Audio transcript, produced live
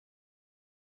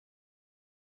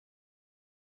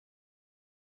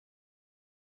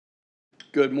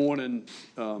Good morning,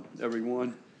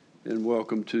 everyone, and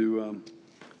welcome to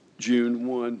June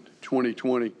 1,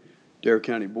 2020, Dare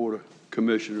County Board of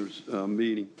Commissioners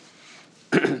meeting.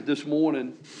 This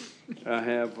morning, I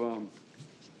have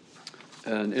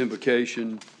an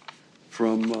invocation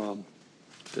from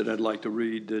that I'd like to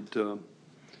read that the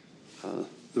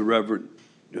Reverend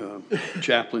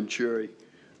Chaplain Cherry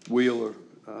Wheeler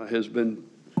has been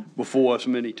before us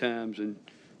many times, and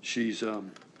she's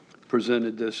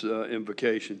presented this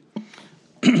invocation.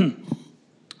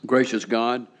 Gracious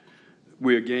God,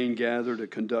 we again gather to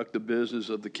conduct the business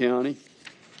of the county.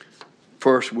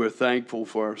 First, we're thankful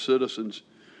for our citizens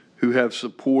who have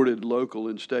supported local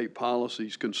and state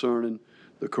policies concerning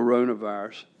the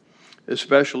coronavirus,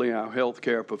 especially our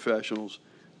healthcare professionals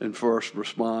and first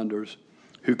responders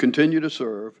who continue to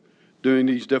serve during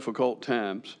these difficult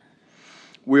times.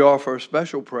 We offer a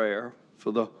special prayer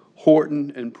for the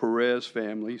Horton and Perez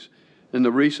families in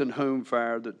the recent home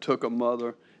fire that took a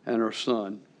mother and her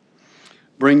son.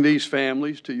 Bring these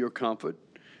families to your comfort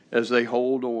as they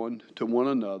hold on to one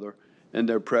another and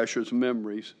their precious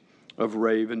memories of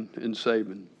Raven and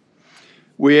Sabin.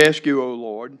 We ask you, O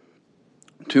Lord,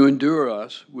 to endure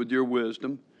us with your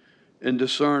wisdom and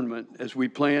discernment as we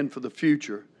plan for the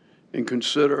future and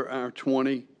consider our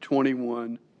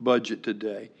 2021 budget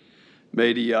today.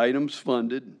 May the items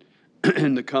funded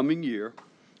in the coming year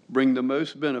bring the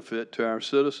most benefit to our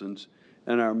citizens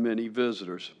and our many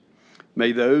visitors.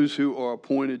 May those who are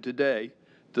appointed today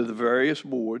to the various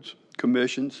boards,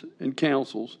 commissions, and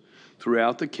councils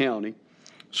throughout the county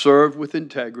serve with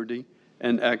integrity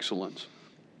and excellence.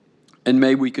 And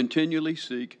may we continually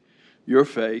seek your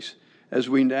face as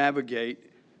we navigate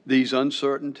these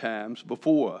uncertain times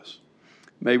before us.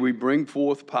 May we bring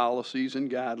forth policies and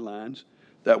guidelines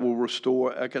that will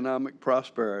restore economic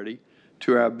prosperity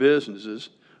to our businesses,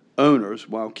 owners,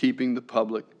 while keeping the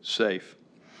public safe.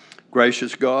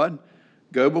 Gracious God,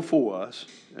 go before us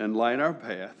and light our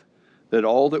path, that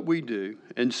all that we do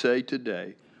and say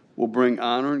today will bring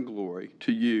honor and glory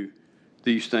to you.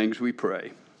 These things we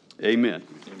pray. Amen.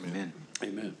 Amen.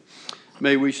 Amen.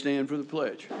 May we stand for the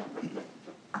pledge.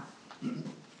 I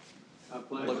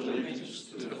pledge allegiance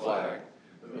to the flag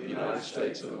of the United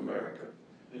States of America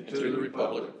and to the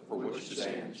republic for which it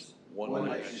stands, one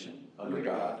nation, under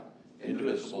God,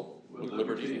 indivisible, with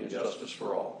liberty and justice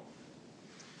for all.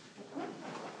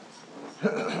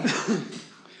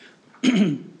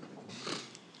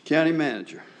 County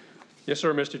Manager. Yes,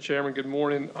 sir, Mr. Chairman. Good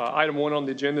morning. Item 1 on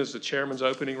the agenda is the chairman's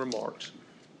opening remarks.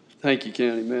 Thank you,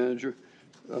 County Manager.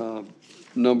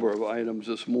 Number of items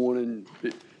this morning.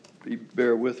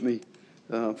 Bear with me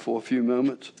for a few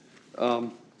moments.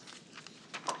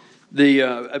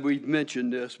 We've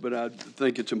mentioned this, but I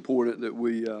think it's important that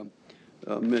we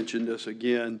mention this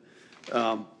again.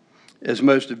 As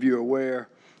most of you are aware,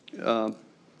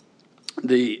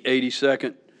 the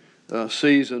 82nd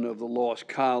season of the Lost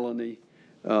Colony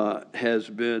has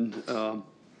been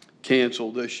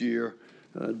canceled this year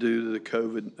due to the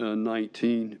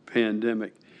COVID-19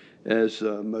 pandemic. As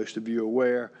most of you are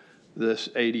aware, this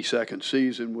 82nd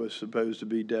season was supposed to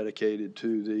be dedicated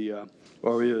to the,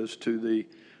 or is to the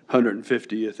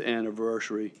 150th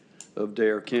anniversary of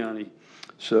Dare County.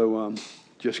 So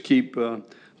just keep the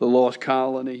Lost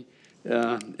Colony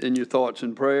in your thoughts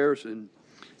and prayers, and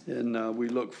we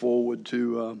look forward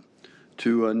to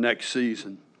next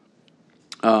season.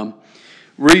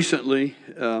 Recently,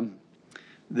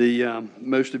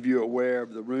 most of you are aware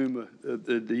of the room at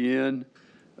the inn.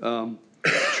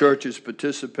 Churches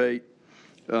participate.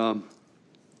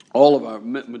 All of our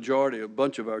a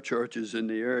bunch of our churches in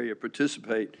the area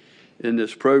participate in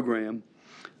this program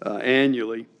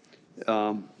annually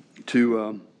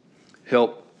to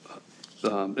help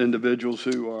individuals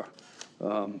who are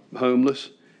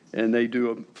homeless, and they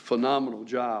do a phenomenal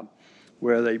job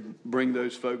where they bring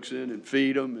those folks in and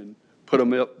feed them and put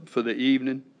them up for the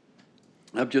evening.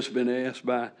 I've just been asked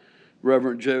by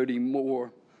Reverend Jody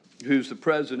Moore, who's the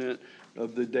president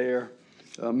of the Dare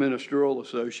Ministerial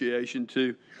Association,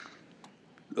 to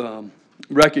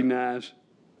recognize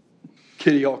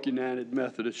Kitty Hawk United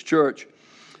Methodist Church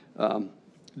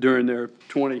during their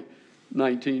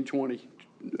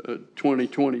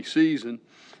 2019-2020 season.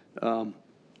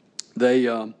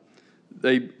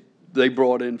 They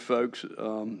brought in folks,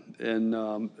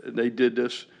 and they did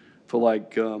this for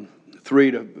like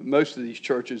most of these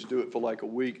churches do it for like a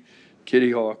week.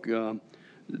 Kitty Hawk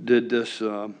did this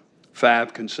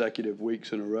 5 consecutive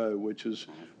weeks in a row, which is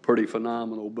pretty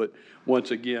phenomenal. But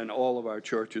once again, all of our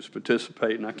churches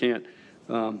participate, and I can't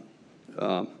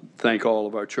thank all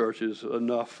of our churches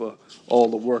enough for all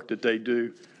the work that they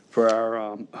do for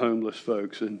our homeless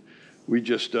folks. And we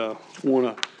just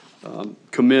want to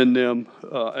commend them,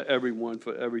 everyone,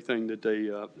 for everything that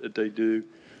they do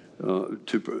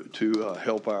to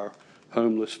help our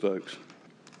homeless folks.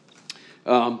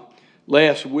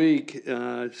 Last week,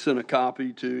 I sent a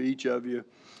copy to each of you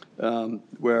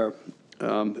where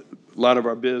a lot of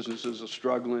our businesses are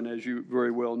struggling, as you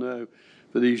very well know,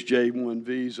 for these J-1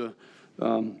 visa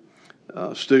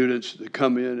students to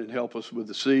come in and help us with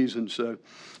the season. So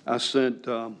I sent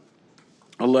a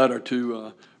letter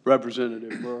to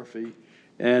Representative Murphy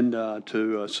and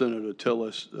to Senator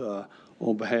Tillis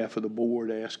on behalf of the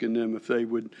board, asking them if they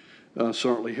would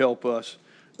certainly help us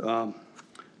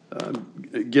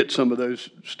get some of those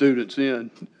students in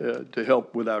to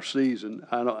help with our season.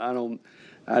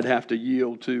 I'd have to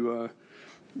yield to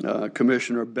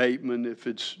Commissioner Bateman if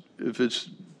it's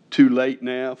too late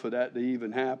now for that to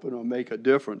even happen or make a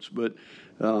difference. But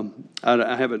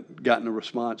I haven't gotten a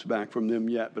response back from them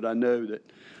yet. But I know that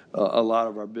a lot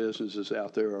of our businesses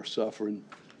out there are suffering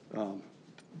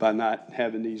by not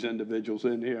having these individuals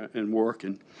in here and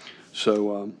working.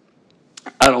 So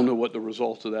I don't know what the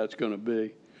result of that's going to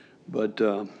be. But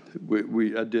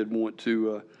I did want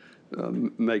to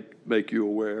make you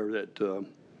aware that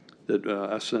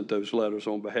I sent those letters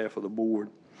on behalf of the board.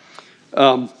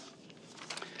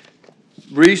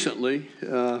 Recently,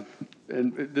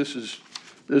 and this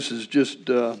is just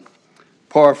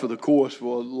par for the course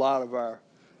for a lot of our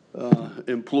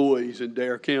employees in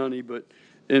Dare County, but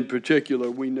in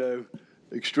particular, we know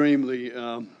extremely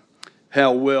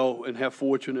how well and how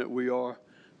fortunate we are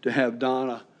to have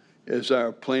Donna as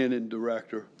our planning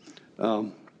director.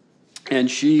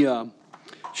 And she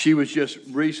was just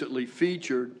recently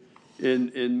featured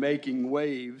in Making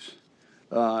Waves.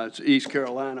 It's East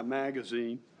Carolina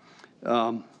Magazine.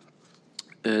 And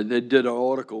they did an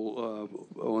article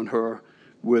on her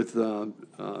with the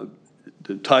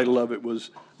title of it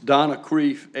was Donna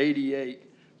Creef, 88,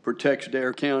 Protects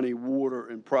Dare County Water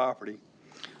and Property.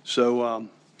 So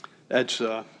that's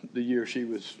the year she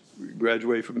was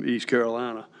graduated from East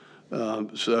Carolina.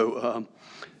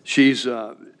 She's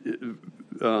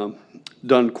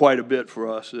done quite a bit for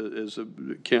us as a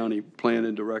county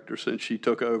planning director since she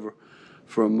took over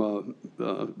from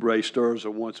Ray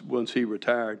Sturzer once he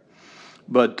retired.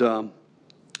 But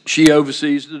she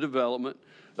oversees the development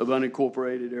of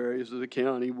unincorporated areas of the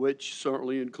county, which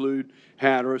certainly include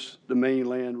Hatteras, the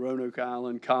mainland, Roanoke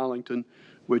Island, Collington,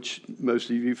 which most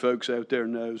of you folks out there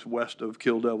knows, west of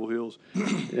Kill Devil Hills,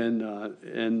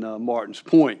 and Martins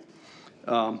Point.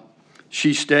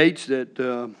 She states that,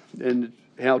 and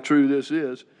how true this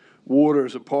is, water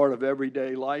is a part of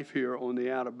everyday life here on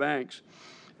the Outer Banks.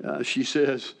 She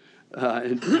says,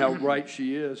 and how right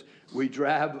she is, we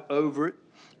drive over it,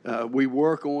 we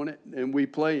work on it, and we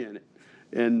play in it.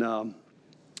 And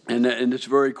it's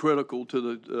very critical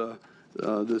to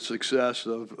the success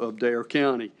of Dare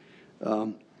County.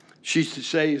 She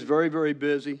stays very, very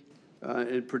busy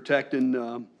in protecting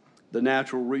the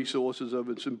natural resources of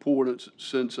its importance,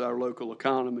 since our local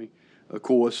economy, of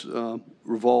course,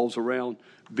 revolves around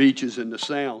beaches and the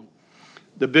Sound.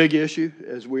 The big issue,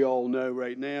 as we all know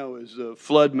right now, is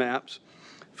flood maps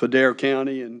for Dare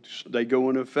County, and they go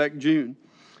into effect June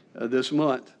this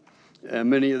month.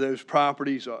 Many of those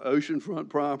properties are oceanfront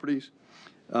properties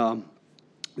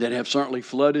that have certainly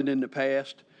flooded in the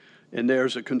past, and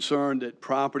there's a concern that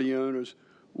property owners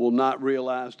will not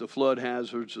realize the flood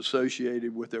hazards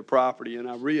associated with their property. And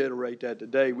I reiterate that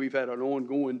today. We've had an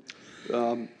ongoing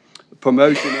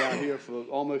promotion out here for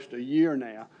almost a year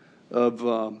now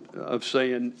of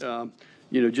saying,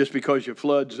 just because your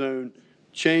flood zone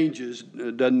changes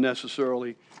doesn't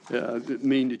necessarily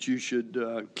mean that you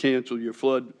should cancel your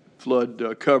flood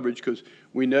coverage, because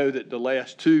we know that the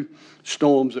last two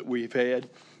storms that we've had,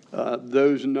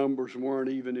 those numbers weren't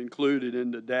even included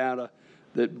in the data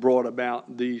that brought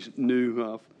about these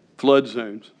new flood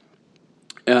zones.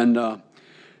 And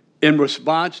in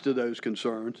response to those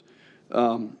concerns,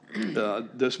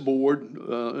 this board,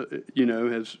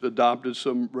 has adopted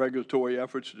some regulatory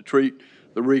efforts to treat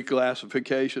the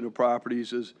reclassification of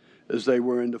properties as they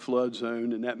were in the flood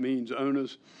zone, and that means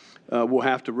owners will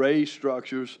have to raise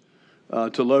structures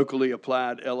to locally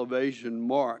applied elevation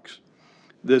marks.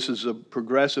 This is a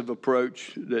progressive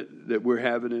approach that we're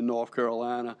having in North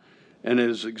Carolina, and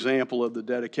is an example of the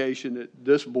dedication that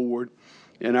this board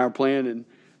and our planning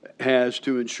has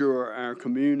to ensure our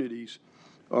communities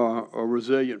are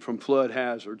resilient from flood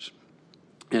hazards.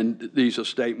 And these are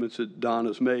statements that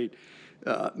Donna's made.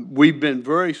 We've been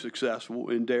very successful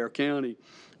in Dare County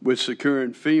with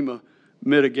securing FEMA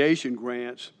mitigation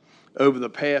grants over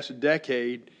the past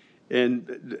decade,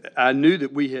 And I knew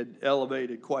that we had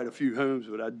elevated quite a few homes,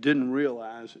 but I didn't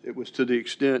realize it was to the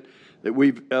extent that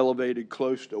we've elevated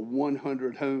close to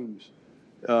 100 homes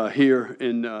here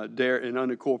in Dare, in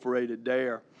unincorporated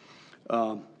Dare.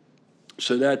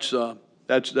 So that's a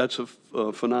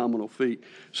phenomenal feat.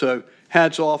 So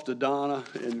hats off to Donna,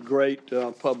 and great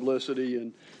publicity,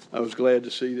 and I was glad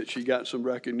to see that she got some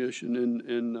recognition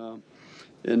in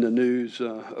the news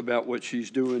about what she's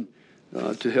doing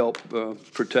to help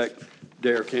protect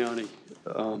Dare County.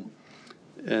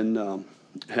 And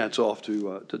hats off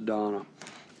to Donna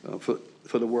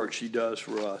for the work she does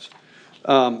for us.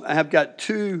 I have got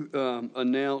two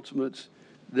announcements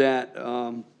that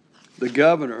the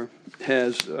governor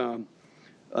has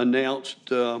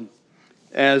announced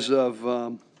as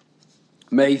of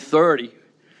May 30.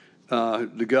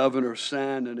 The governor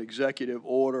signed an executive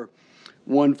order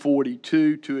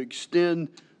 142 to extend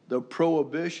the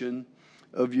prohibition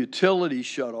of utility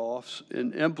shutoffs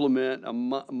and implement a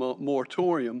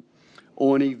moratorium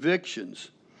on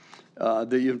evictions.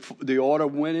 The order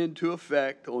went into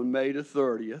effect on May the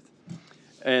 30th,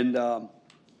 and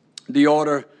the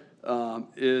order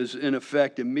is in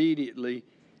effect immediately,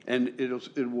 and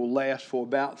it will last for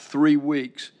about 3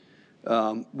 weeks.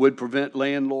 Would prevent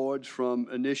landlords from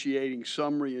initiating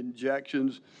summary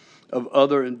injections of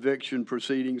other eviction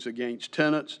proceedings against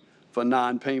tenants for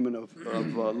non-payment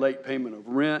of late payment of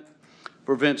rent,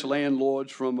 prevents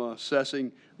landlords from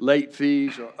assessing late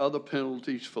fees or other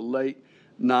penalties for late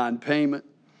non-payment,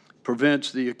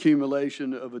 prevents the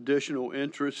accumulation of additional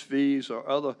interest, fees, or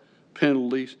other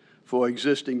penalties for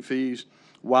existing fees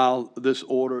while this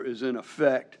order is in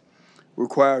effect,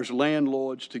 requires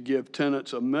landlords to give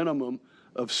tenants a minimum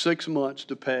of 6 months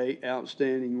to pay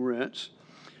outstanding rents,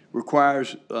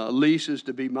 requires leases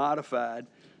to be modified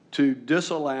to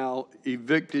disallow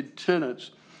evicted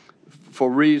tenants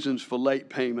for reasons for late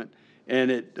payment,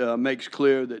 and it makes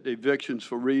clear that evictions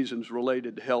for reasons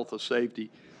related to health or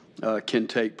safety can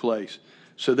take place.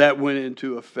 So that went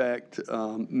into effect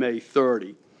May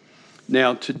 30.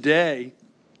 Now today,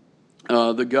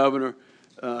 the governor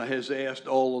has asked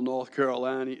all the North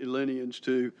Carolinians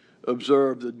to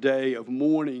observe the day of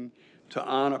mourning to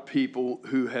honor people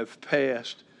who have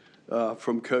passed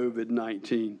from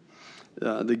COVID-19.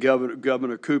 The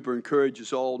Governor Cooper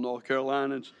encourages all North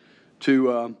Carolinians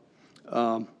to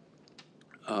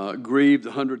grieve the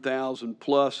 100,000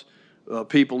 plus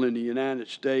people in the United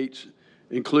States,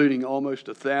 including almost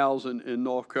 1,000 in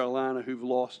North Carolina who've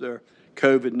lost their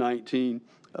COVID-19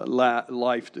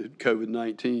 life to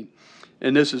COVID-19.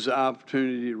 And this is an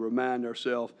opportunity to remind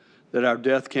ourselves that our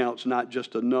death count's not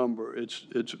just a number.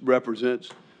 It represents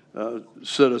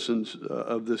citizens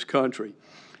of this country.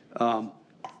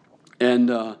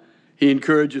 He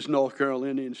encourages North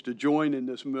Carolinians to join in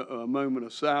this moment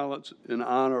of silence in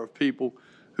honor of people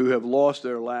who have lost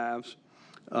their lives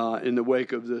in the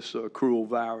wake of this cruel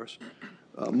virus.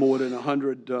 More than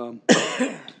 100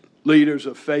 leaders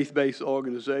of faith-based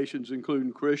organizations,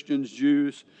 including Christians,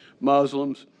 Jews,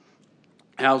 Muslims,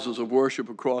 houses of worship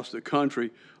across the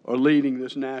country, are leading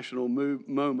this national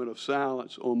moment of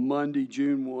silence on Monday,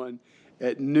 June 1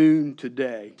 at noon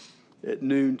today.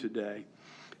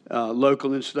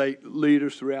 Local and state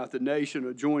leaders throughout the nation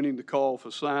are joining the call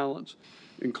for silence,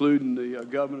 including the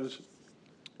Governors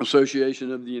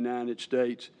Association of the United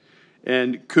States.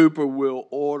 And Cooper will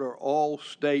order all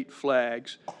state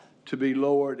flags to be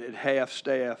lowered at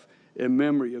half-staff in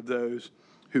memory of those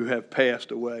who have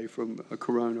passed away from a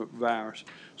coronavirus.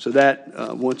 So that,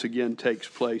 once again, takes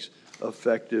place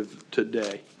effective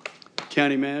today.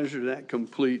 County Manager, that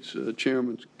completes the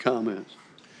Chairman's comments.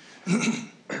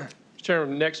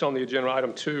 Chairman, next on the agenda,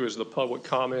 item 2 is the public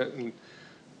comment, and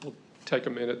we'll take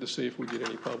a minute to see if we get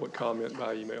any public comment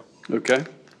by email. Okay.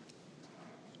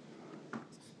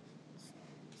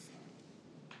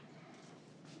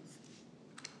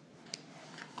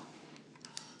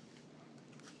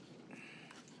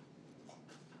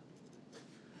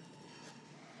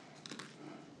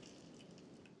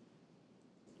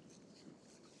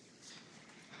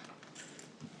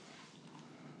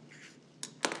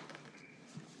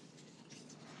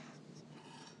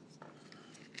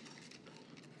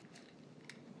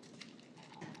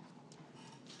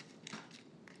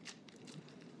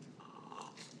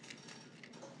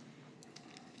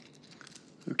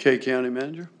 Okay, County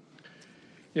Manager.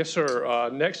 Yes, sir.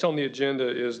 Next on the agenda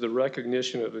is the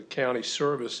recognition of the county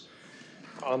service.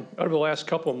 Over the last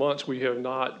couple of months, we have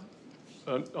not,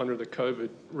 under the COVID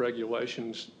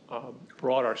regulations,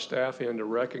 brought our staff in to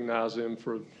recognize them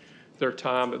for their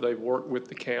time that they've worked with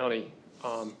the county.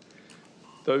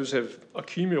 those have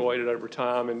accumulated over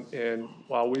time, and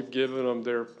while we've given them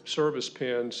their service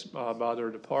pins by their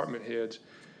department heads,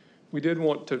 we did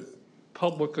want to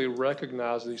publicly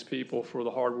recognize these people for the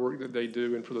hard work that they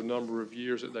do and for the number of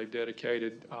years that they've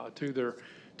dedicated to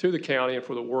the county and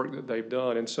for the work that they've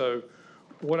done. And so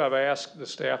what I've asked the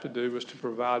staff to do was to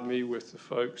provide me with the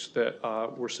folks that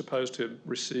were supposed to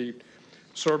receive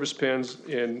service pins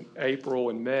in April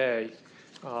and May.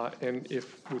 And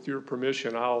if, with your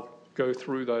permission, I'll go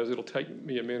through those. It'll take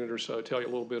me a minute or so to tell you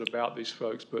a little bit about these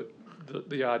folks, but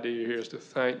the idea here is to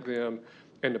thank them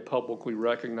and to publicly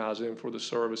recognize them for the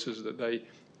services that they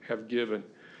have given.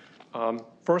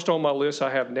 First on my list,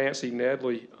 I have Nancy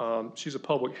Nedley. She's a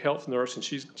public health nurse, and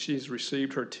she's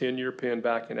received her 10-year pin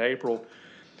back in April.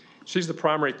 She's the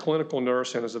primary clinical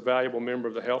nurse and is a valuable member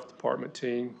of the health department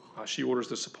team. She orders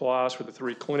the supplies for the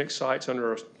 3 clinic sites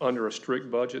under a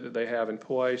strict budget that they have in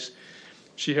place.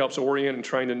 She helps orient and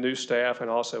train the new staff and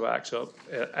also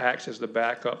acts as the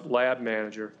backup lab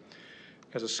manager.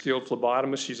 As a skilled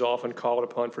phlebotomist, she's often called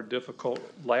upon for difficult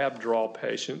lab draw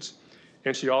patients,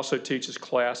 and she also teaches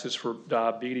classes for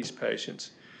diabetes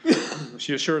patients.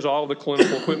 She assures all of the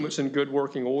clinical equipment's in good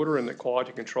working order and that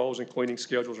quality controls and cleaning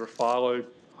schedules are followed.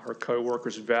 Her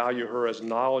coworkers value her as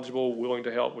knowledgeable, willing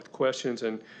to help with questions,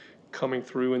 and coming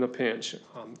through in a pinch.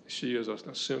 She is an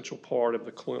essential part of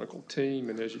the clinical team,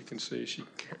 and as you can see,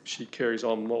 she carries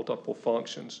on multiple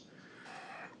functions.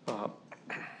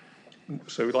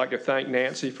 So we'd like to thank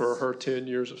Nancy for her 10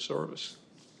 years of service.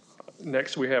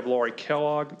 Next, we have Laurie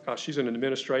Kellogg. She's an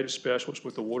administrative specialist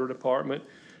with the Water Department,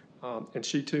 and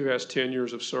she too has 10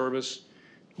 years of service.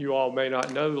 You all may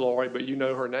not know Laurie, but you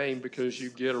know her name because you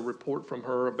get a report from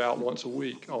her about once a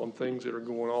week on things that are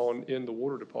going on in the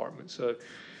Water Department. So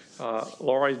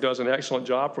Laurie does an excellent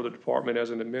job for the department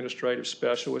as an administrative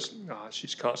specialist.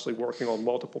 She's constantly working on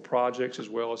multiple projects as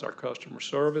well as our customer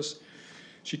service.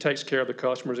 She takes care of the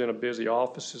customers in a busy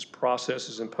offices,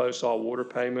 processes and posts all water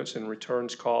payments, and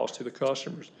returns calls to the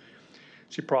customers.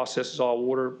 She processes all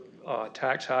water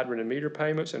tax, hydrant, and meter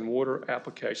payments and water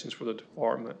applications for the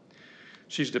department.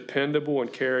 She's dependable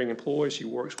and caring employee. She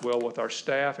works well with our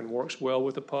staff and works well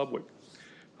with the public.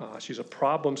 She's a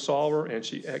problem solver, and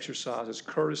she exercises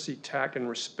courtesy, tact, and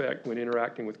respect when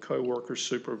interacting with coworkers,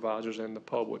 supervisors, and the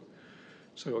public.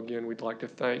 So again, we'd like to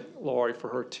thank Laurie for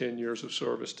her 10 years of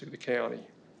service to the county.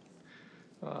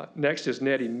 Next is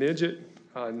Nettie Midget.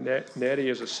 Nettie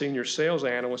is a senior sales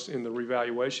analyst in the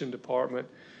revaluation department.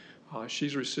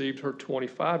 She's received her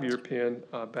 25-year pin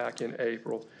back in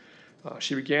April.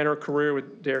 She began her career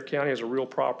with Dare County as a real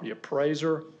property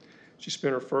appraiser. She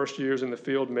spent her first years in the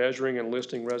field measuring and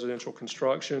listing residential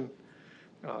construction.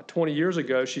 20 years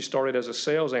ago, she started as a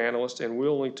sales analyst and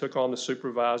willingly took on the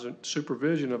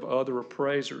supervision of other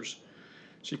appraisers.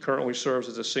 She currently serves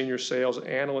as a senior sales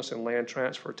analyst and land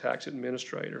transfer tax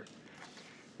administrator.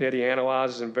 Nettie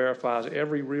analyzes and verifies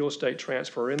every real estate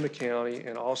transfer in the county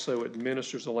and also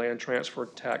administers the land transfer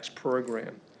tax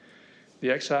program. The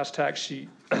excise tax she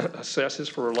assesses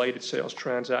for related sales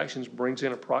transactions brings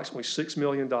in approximately $6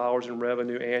 million in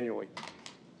revenue annually.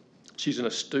 She's an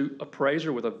astute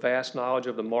appraiser with a vast knowledge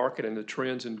of the market and the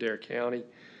trends in Dare County.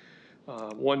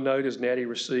 One note is Nettie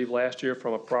received last year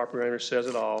from a property owner says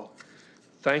it all.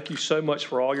 Thank you so much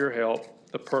for all your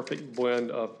help, the perfect blend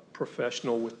of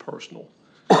professional with personal.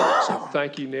 So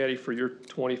thank you, Nettie, for your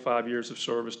 25 years of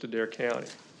service to Dare County.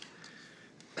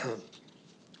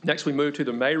 Next, we move to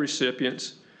the May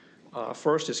recipients.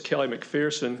 First is Kelly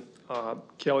McPherson.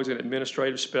 Kelly's an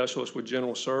administrative specialist with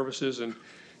General Services, and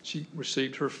she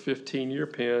received her 15-year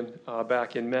pin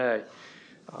back in May.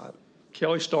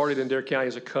 Kelly started in Dare County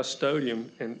as a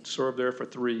custodian and served there for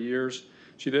 3 years.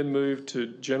 She then moved to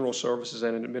General Services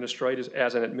as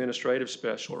an administrative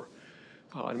specialist.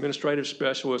 Administrative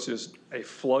specialist is a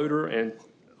floater, and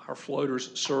our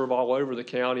floaters serve all over the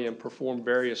county and perform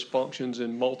various functions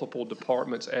in multiple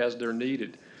departments as they're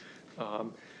needed.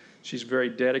 She's very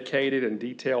dedicated and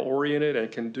detail-oriented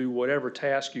and can do whatever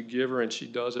task you give her, and she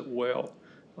does it well.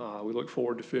 We look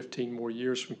forward to 15 more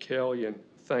years from Kelly and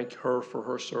thank her for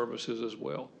her services as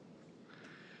well.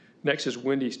 Next is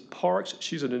Wendy Parks.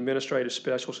 She's an administrative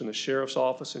specialist in the Sheriff's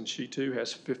Office, and she too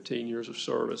has 15 years of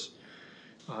service.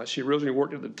 She originally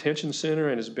worked at the detention center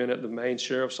and has been at the main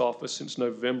Sheriff's Office since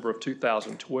November of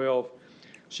 2012.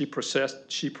 She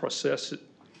processes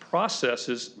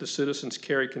the Citizens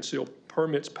Carry Concealed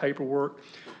Permits paperwork.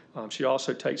 She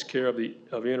also takes care of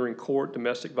entering court,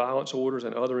 domestic violence orders,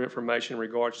 and other information in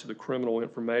regards to the Criminal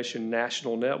Information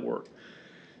National Network.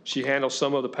 She handles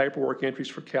some of the paperwork entries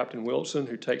for Captain Wilson,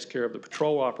 who takes care of the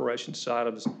patrol operations side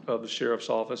of the Sheriff's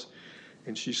Office.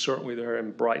 and she's certainly there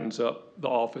and brightens up the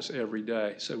office every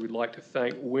day. So we'd like to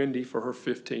thank Wendy for her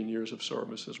 15 years of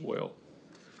service as well.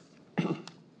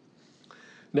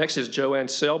 Next is Joanne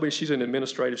Selby. She's an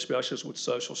administrative specialist with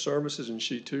social services, and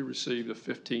she too received a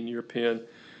 15-year pin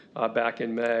back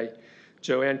in May.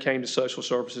 Joanne came to social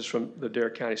services from the Dare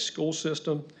County school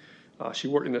system. She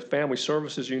worked in the family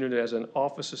services unit as an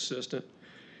office assistant.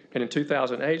 And in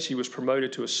 2008, she was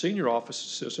promoted to a senior office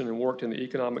assistant and worked in the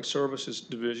economic services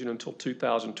division until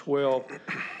 2012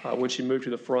 when she moved to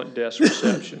the front desk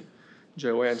reception.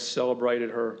 Joanne celebrated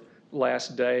her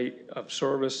last day of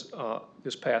service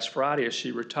this past Friday as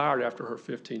she retired after her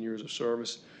 15 years of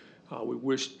service. We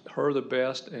wish her the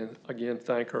best and again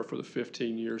thank her for the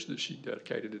 15 years that she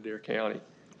dedicated to Dare County.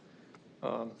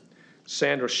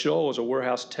 Sandra Shull is a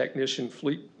warehouse technician,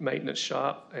 fleet maintenance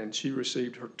shop, and she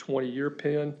received her 20-year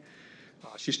pin.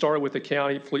 She started with the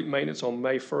county fleet maintenance on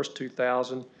May 1st,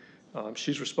 2000.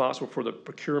 She's responsible for the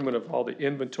procurement of all the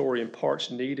inventory and parts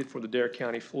needed for the Dare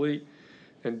County fleet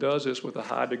and does this with a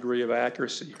high degree of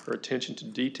accuracy. Her attention to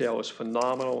detail is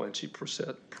phenomenal, and she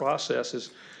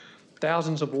processes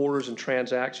thousands of orders and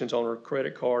transactions on her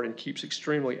credit card and keeps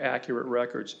extremely accurate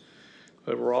records.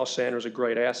 Overall, Sandra's a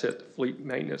great asset to fleet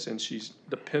maintenance, and she's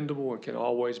dependable and can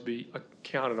always be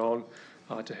counted on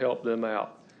to help them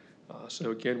out. So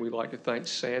again, we'd like to thank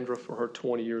Sandra for her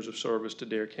 20 years of service to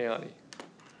Dare County.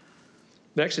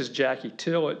 Next is Jackie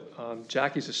Tillett.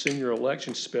 Jackie's a senior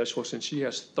election specialist, and she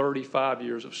has 35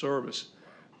 years of service.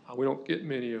 We don't get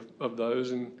many of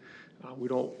those, and we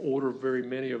don't order very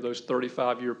many of those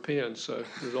 35-year pins, so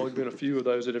there's only been a few of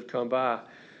those that have come by.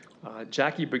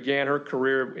 Jackie began her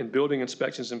career in building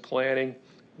inspections and planning,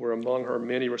 where among her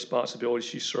many responsibilities,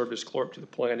 she served as clerk to the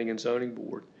Planning and Zoning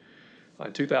Board.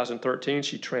 In 2013,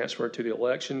 she transferred to the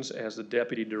elections as the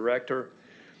deputy director.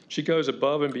 She goes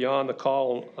above and beyond the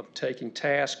call of taking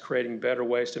tasks, creating better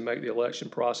ways to make the election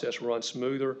process run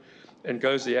smoother, and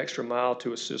goes the extra mile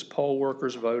to assist poll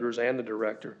workers, voters, and the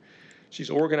director. She's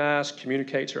organized,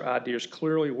 communicates her ideas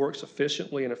clearly, works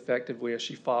efficiently and effectively as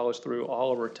she follows through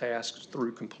all of her tasks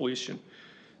through completion.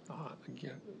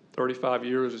 Again, 35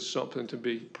 years is something to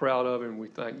be proud of, and we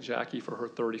thank Jackie for her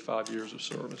 35 years of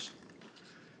service.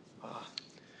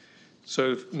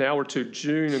 So now we're to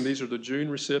June, and these are the June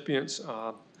recipients.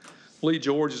 Lee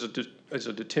George is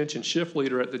a detention shift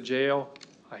leader at the jail.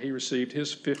 He received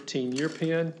his 15-year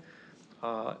pin.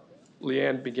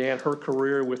 Leanne began her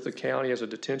career with the county as a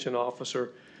detention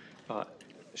officer.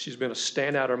 She's been a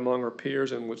standout among her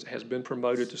peers and has been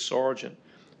promoted to sergeant.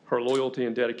 Her loyalty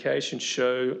and dedication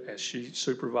show as she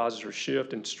supervises her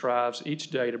shift and strives each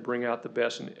day to bring out the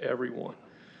best in everyone.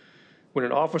 When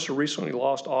an officer recently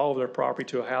lost all of their property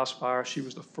to a house fire, she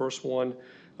was the first one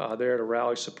there to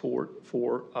rally support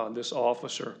for this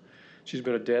officer. She's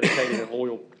been a dedicated and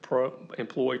loyal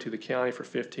employee to the county for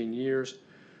 15 years.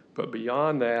 But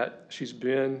beyond that, she's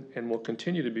been and will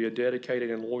continue to be a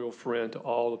dedicated and loyal friend to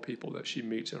all the people that she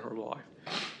meets in her life.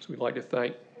 So we'd like to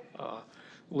thank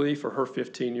Lee for her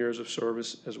 15 years of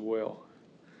service as well.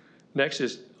 Next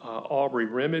is Aubrey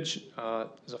Remage,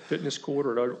 is a fitness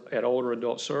coordinator at Older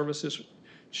Adult Services.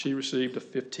 She received a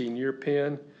 15-year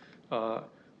pin.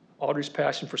 Audrey's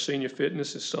passion for senior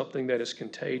fitness is something that is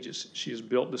contagious. She has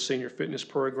built the senior fitness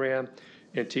program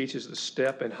and teaches the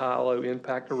step and high-low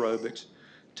impact aerobics,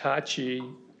 Tai Chi,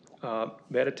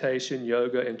 meditation,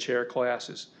 yoga, and chair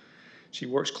classes. She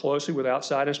works closely with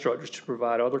outside instructors to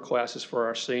provide other classes for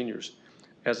our seniors.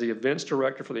 As the events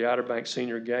director for the Outer Banks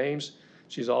Senior Games,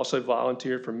 she's also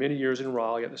volunteered for many years in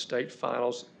Raleigh at the state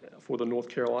finals for the North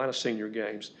Carolina Senior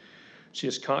Games. She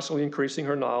is constantly increasing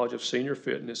her knowledge of senior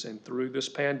fitness, and through this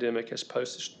pandemic has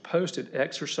posted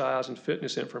exercise and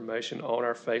fitness information on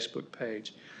our Facebook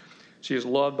page. She is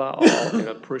loved by all and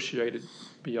appreciated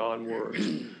beyond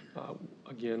words.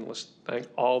 Again, let's thank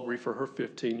Aubrey for her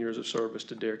 15 years of service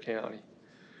to Dare County.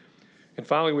 And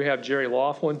finally, we have Jerry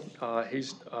Laughlin.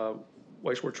 He's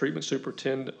wastewater treatment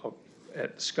superintendent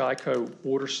at the Skyco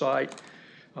water site.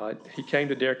 He came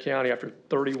to Dare County after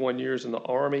 31 years in the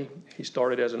Army. He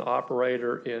started as an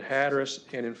operator in Hatteras,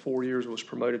 and in 4 years was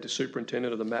promoted to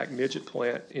superintendent of the Mac Midget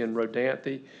plant in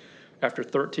Rodanthe. After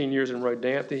 13 years in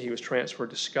Rodanthe, he was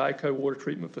transferred to Skyco water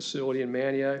treatment facility in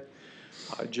Manio.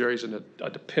 Jerry's a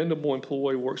dependable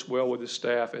employee, works well with his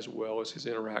staff as well as his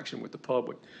interaction with the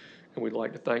public. And we'd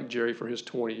like to thank Jerry for his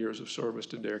 20 years of service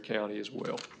to Dare County as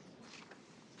well.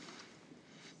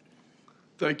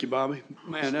 Thank you, Bobby.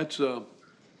 Man, that's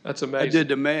amazing. I did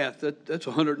the math. That's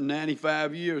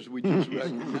 195 years we just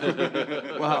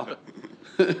recognized. Wow.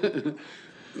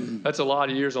 That's a lot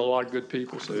of years and a lot of good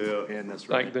people. So Yeah, and that's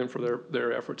right. thank them for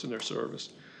their efforts and their service.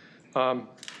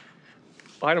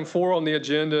 Item 4 on the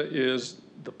agenda is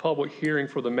the public hearing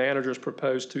for the manager's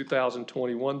proposed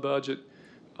 2021 budget.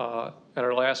 At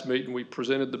our last meeting, we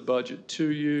presented the budget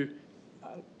to you.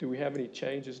 Do we have any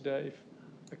changes, Dave?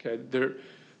 Okay,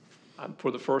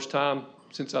 for the first time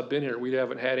since I've been here, we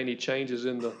haven't had any changes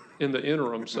in the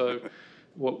interim. So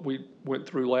what we went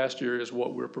through last year is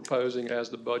what we're proposing as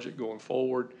the budget going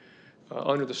forward.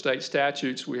 Under the state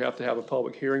statutes, we have to have a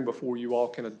public hearing before you all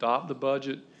can adopt the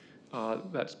budget.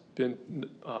 That's been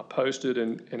posted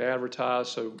and advertised,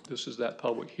 so this is that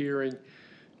public hearing.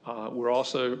 We're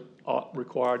also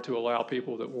required to allow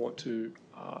people that want to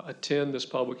attend this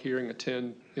public hearing,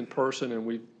 attend in person, and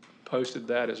we've posted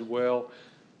that as well.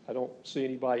 I don't see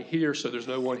anybody here, so there's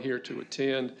no one here to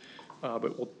attend,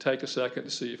 but we'll take a second to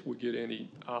see if we get any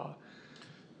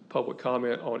public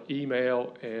comment on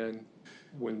email, and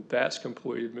when that's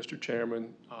completed, Mr.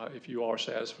 Chairman, if you are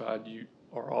satisfied, you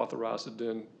are authorized to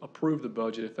then approve the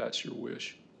budget if that's your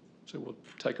wish. So we'll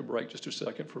take a break just a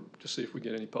second to see if we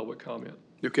get any public comment.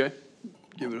 Okay,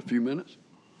 give it a few minutes.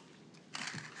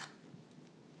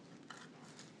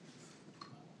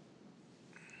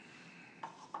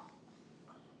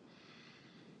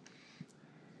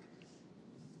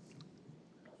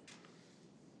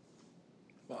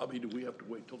 Bobby, do we have to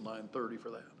wait till 9:30 for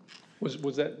that?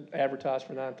 Was that advertised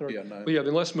for 9:30? Yeah, 9:30. Well, yeah,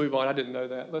 then let's move on. I didn't know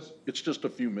that. It's just a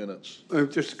few minutes.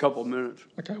 Just a couple of minutes.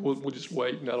 Okay, we'll just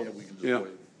wait and that'll, Yeah, we can just Yeah.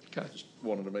 wait. okay. Just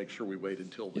wanted to make sure we waited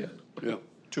until then. Yeah.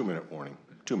 2-minute warning.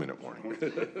 2-minute warning.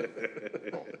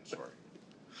 Oh, sorry.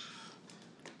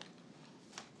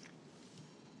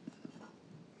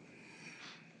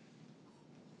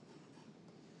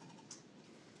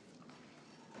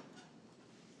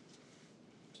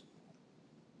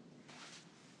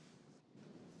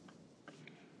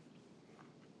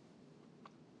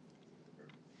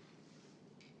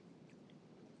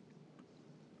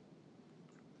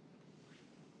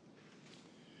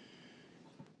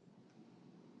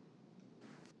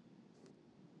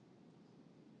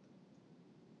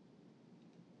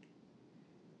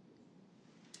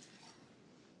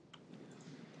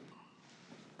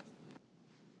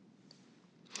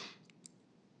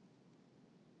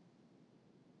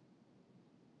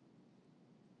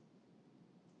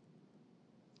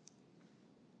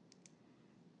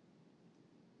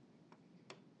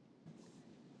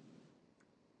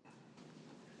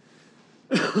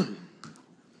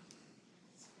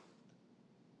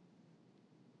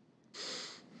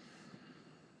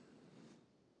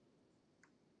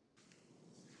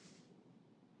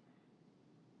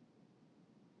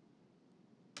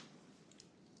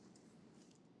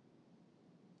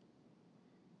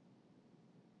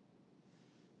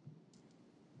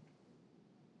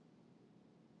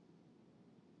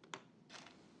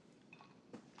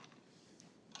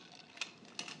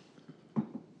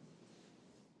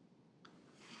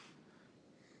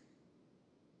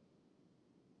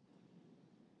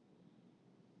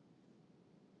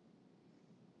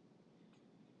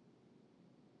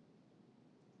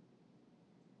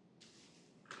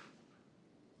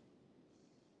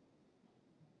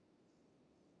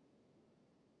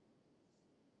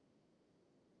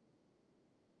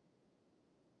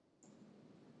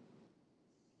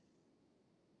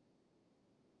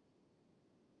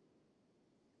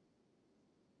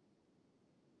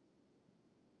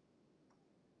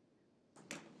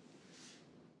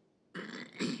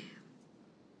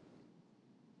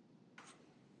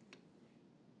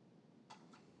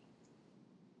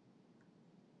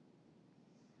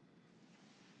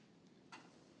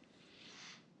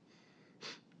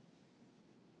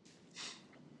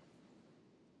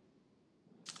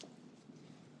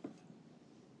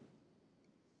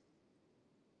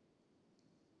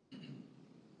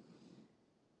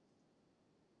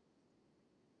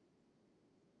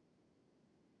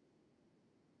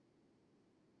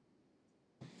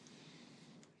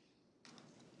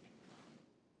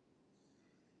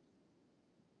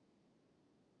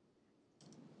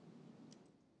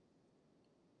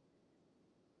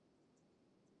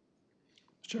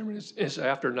 Chairman, it's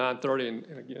after 9:30,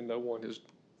 and again, no one has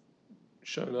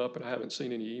shown up, and I haven't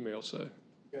seen any emails, so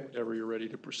whenever you're ready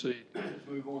to proceed. Let's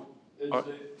move on. Anyone,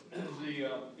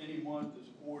 does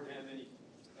the board have any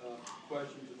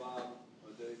questions about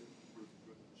Dave with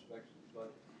respect to the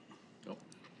budget? No.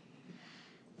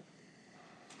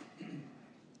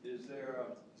 Is there,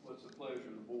 what's the pleasure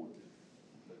of the board?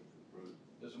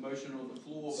 There's a motion on the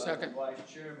floor by the Second. vice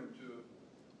chairman to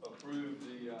approve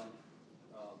the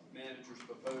manager's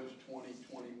proposed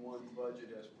 2021 budget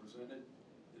as presented.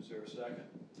 Is there a second?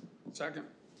 Second.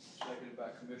 Seconded by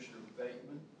Commissioner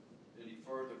Bateman. Any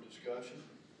further discussion?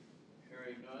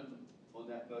 Hearing none, on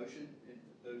that motion? And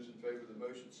those in favor of the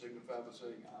motion signify by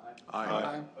saying aye.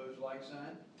 Aye. Opposed, like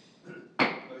sign.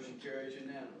 Motion carries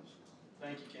unanimous.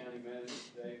 Thank you, County Manager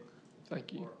Dave.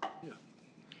 Thank you.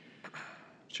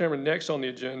 Chairman, next on the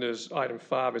agenda is item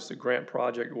 5, is the grant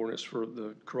project ordinance for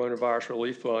the coronavirus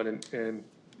relief fund, and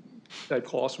Dave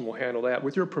Clausen will handle that.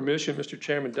 With your permission, Mr.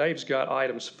 Chairman, Dave's got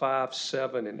items 5,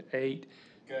 7, and 8.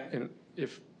 Okay. And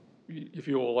if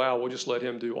you'll allow, we'll just let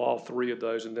him do all 3 of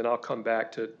those, and then I'll come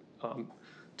back to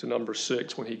number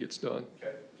 6 when he gets done.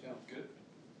 Okay, sounds good.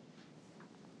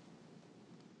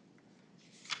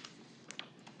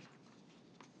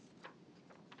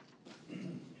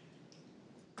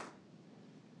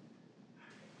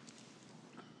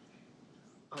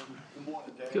 Good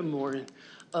morning, Dave. Good morning.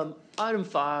 Item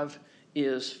 5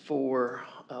 is for,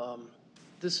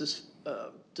 this is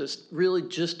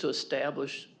just to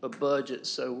establish a budget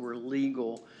so we're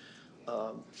legal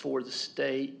for the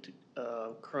state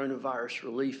coronavirus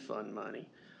relief fund money.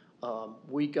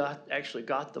 We actually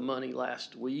got the money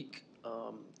last week.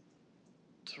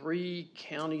 3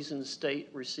 counties in the state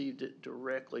received it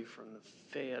directly from the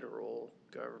federal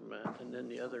government, and then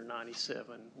the other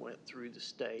 97 went through the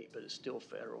state, but it's still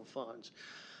federal funds.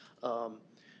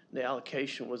 The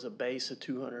allocation was a base of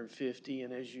 250,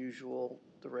 and as usual,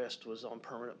 the rest was on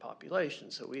permanent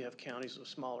population. So we have counties with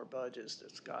smaller budgets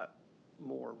that's got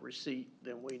more receipt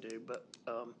than we do. But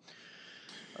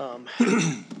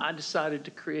I decided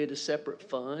to create a separate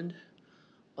fund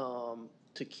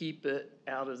to keep it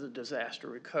out of the disaster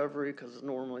recovery, because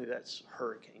normally that's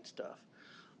hurricane stuff.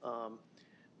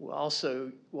 Well,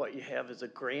 also, what you have is a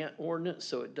grant ordinance,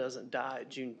 so it doesn't die at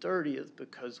June 30th,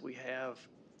 because we have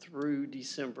through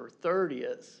December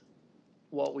 30th,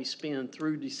 what we spend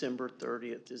through December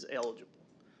 30th is eligible.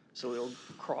 So it'll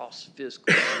cross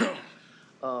fiscal.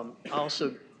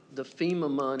 Also, the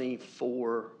FEMA money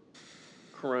for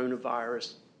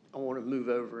coronavirus, I want to move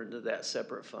over into that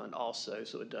separate fund also,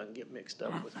 so it doesn't get mixed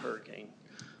up with hurricane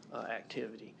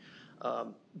activity.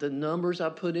 The numbers I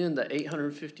put in, the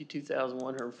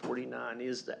 $852,149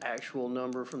 is the actual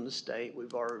number from the state.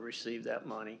 We've already received that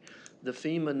money. The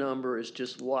FEMA number is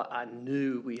just what I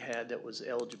knew we had that was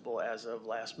eligible as of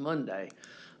last Monday.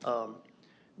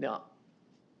 Now,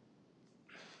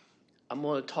 I'm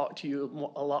going to talk to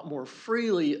you a lot more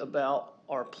freely about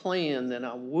our plan than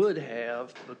I would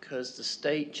have, because the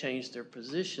state changed their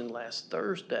position last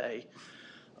Thursday.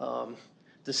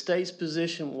 The state's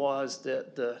position was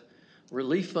that the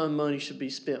relief fund money should be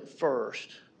spent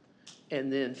first,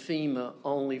 and then FEMA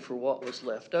only for what was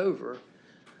left over.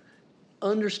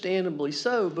 Understandably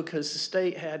so, because the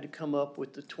state had to come up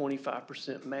with the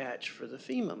 25% match for the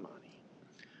FEMA money.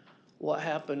 What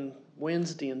happened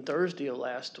Wednesday and Thursday of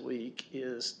last week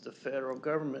is the federal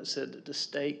government said that the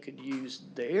state could use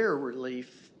their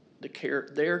relief,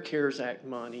 their CARES Act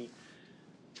money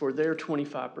for their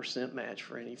 25% match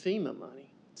for any FEMA money.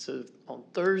 So on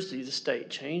Thursday, the state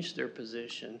changed their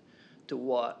position to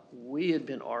what we had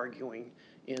been arguing,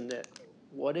 in that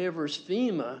whatever's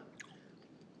FEMA,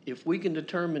 if we can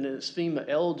determine that it's FEMA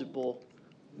eligible,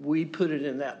 we put it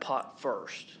in that pot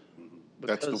first.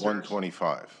 That's the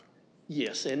 125.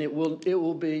 Yes, and it will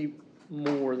be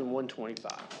more than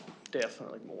 125,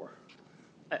 definitely more.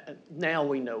 Now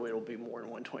we know it'll be more than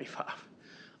 125.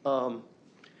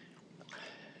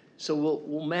 So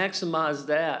we'll maximize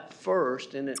that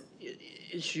first, and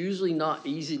it's usually not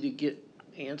easy to get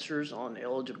answers on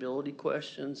eligibility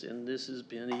questions, and this has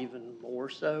been even more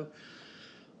so.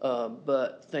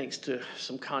 But thanks to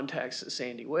some contacts that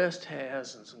Sandy West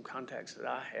has and some contacts that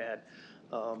I had,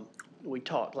 we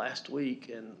talked last week,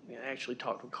 and actually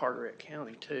talked with Carteret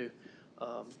County too,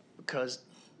 because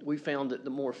we found that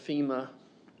the more FEMA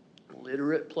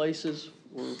literate places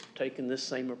were taking this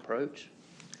same approach.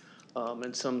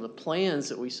 And some of the plans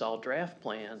that we saw, draft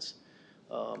plans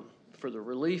for the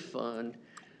relief fund,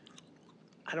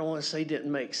 I don't want to say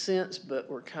didn't make sense, but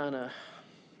were kind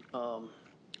of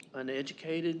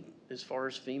uneducated as far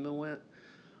as FEMA went.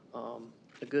 A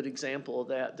good example of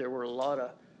that, there were a lot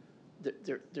of,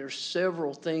 there's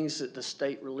several things that the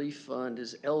state relief fund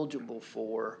is eligible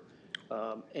for,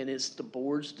 and it's the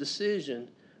board's decision.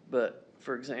 But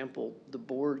for example, the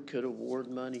board could award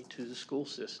money to the school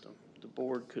system. The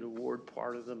board could award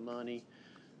part of the money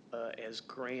as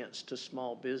grants to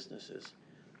small businesses,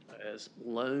 as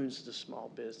loans to small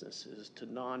businesses, to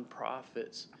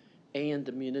nonprofits, and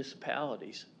to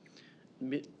municipalities.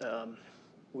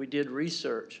 We did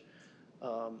research.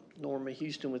 Norma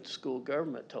Houston with the school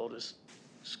government told us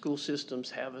school systems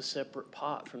have a separate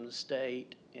pot from the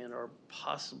state, and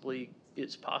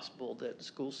it's possible that the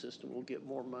school system will get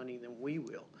more money than we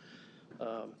will.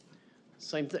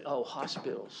 Same thing, oh,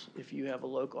 hospitals. If you have a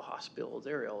local hospital,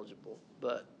 they're eligible.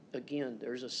 But again,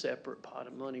 there's a separate pot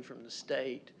of money from the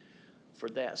state for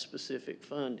that specific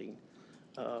funding.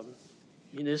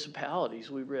 Municipalities,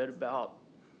 we read about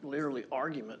literally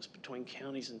arguments between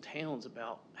counties and towns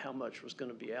about how much was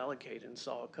going to be allocated, and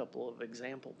saw a couple of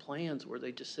example plans where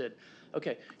they just said,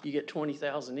 okay, you get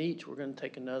 20,000 each, we're going to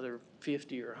take another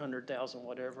 50 or 100,000,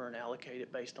 whatever, and allocate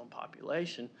it based on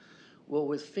population. Well,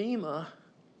 with FEMA,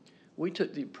 we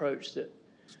took the approach that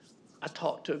I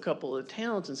talked to a couple of the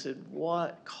towns and said,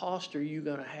 what cost are you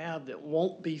going to have that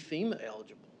won't be FEMA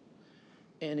eligible?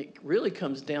 And it really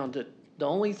comes down to the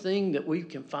only thing that we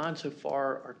can find so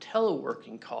far are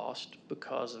teleworking costs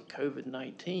because of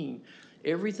COVID-19.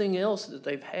 Everything else that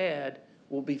they've had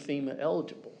will be FEMA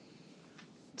eligible.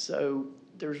 So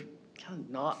there's kind of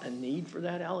not a need for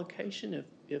that allocation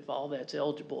if all that's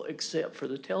eligible, except for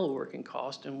the teleworking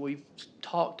cost. And we've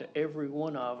talked to every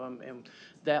one of them, and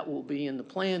that will be in the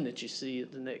plan that you see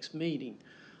at the next meeting.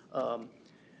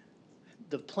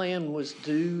 The plan was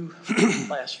due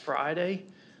last Friday.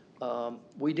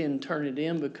 We didn't turn it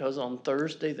in because on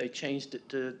Thursday they changed it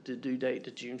to the due date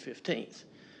to June 15th.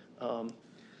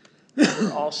 There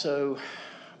were also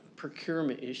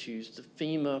procurement issues. The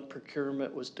FEMA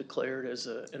procurement was declared as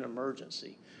an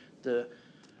emergency. The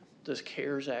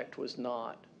CARES Act was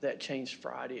not. That changed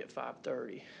Friday at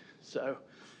 5:30. So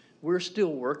we're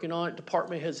still working on it.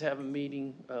 Department heads have a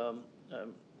meeting,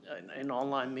 an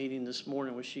online meeting this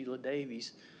morning with Sheila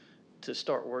Davies to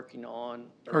start working on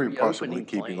a How are you reopening possibly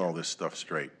keeping plan. all this stuff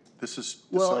straight? This sounds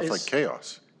Well, like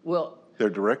chaos. Well, They're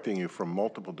directing you from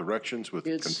multiple directions with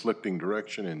It's- conflicting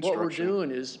direction and what we're instruction.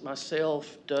 doing is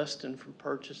myself, Dustin from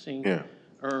purchasing, Yeah.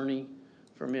 Ernie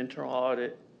from internal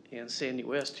audit, and Sandy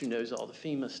West, who knows all the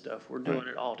FEMA stuff. We're doing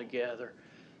it all together.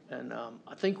 And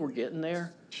I think we're getting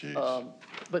there. Jeez.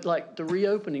 But like the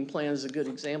reopening plan is a good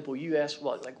example. You asked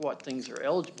what things are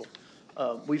eligible.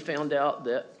 We found out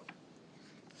that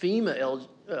FEMA,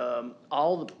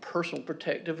 all the personal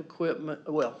protective equipment,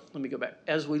 well, let me go back.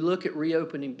 As we look at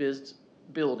reopening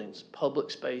buildings, public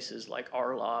spaces like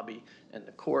our lobby and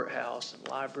the courthouse and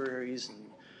libraries and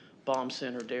bomb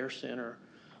center, dare center,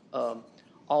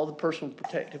 all the personal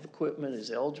protective equipment is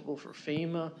eligible for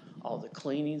FEMA. All the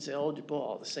cleaning's eligible.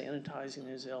 All the sanitizing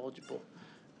is eligible.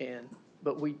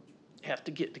 But we have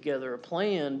to get together a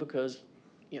plan because,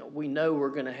 we know we're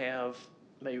going to have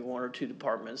maybe one or two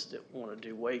departments that want to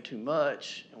do way too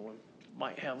much, and we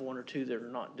might have one or two that are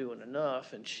not doing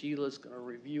enough. And Sheila's going to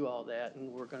review all that,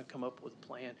 and we're going to come up with a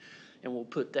plan, and we'll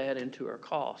put that into our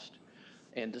cost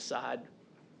and decide.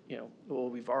 Well,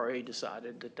 we've already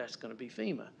decided that that's going to be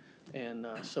FEMA. And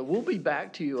so we'll be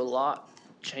back to you a lot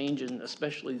changing,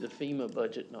 especially the FEMA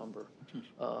budget number.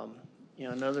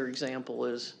 Another example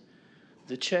is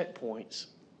the checkpoints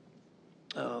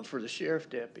for the sheriff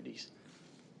deputies.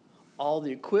 All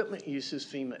the equipment use is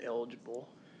FEMA eligible.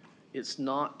 It's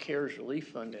not CARES Relief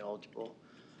Fund eligible.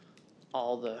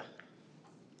 All the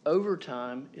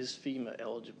overtime is FEMA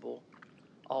eligible.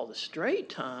 All the straight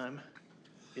time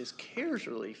is CARES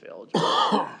relief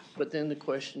eligible. But then the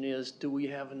question is, do we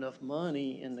have enough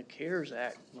money in the CARES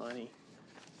Act money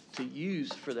to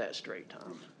use for that straight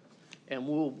time? And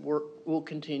we'll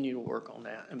continue to work on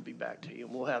that and be back to you.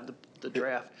 And we'll have the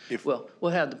draft.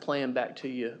 We'll have the plan back to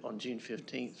you on June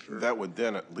 15th. That would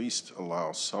then at least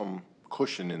allow some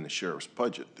cushion in the sheriff's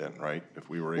budget then, right? If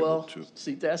we were able to.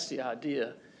 See, that's the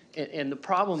idea. And the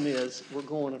problem is we're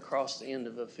going across the end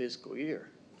of a fiscal year.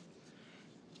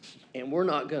 And we're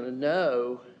not going to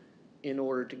know in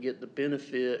order to get the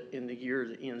benefit in the year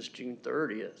that ends June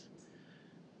 30th.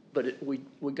 But we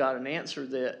got an answer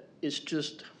that it's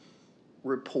just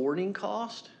reporting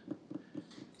cost.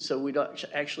 So we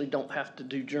actually don't have to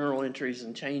do journal entries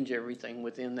and change everything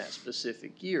within that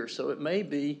specific year. So it may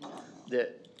be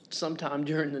that sometime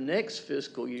during the next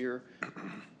fiscal year,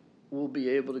 we'll be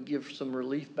able to give some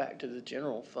relief back to the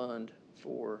general fund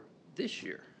for this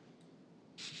year.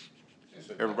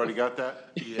 Everybody got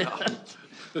that? Yeah.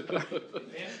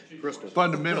 Crystal.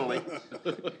 Fundamentally.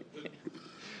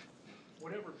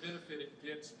 Whatever benefit it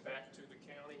gets back to the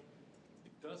county,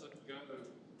 it doesn't go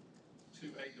to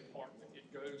a department.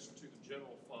 It goes to the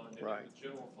general fund. And Right. in the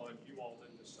general fund, you all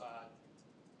then decide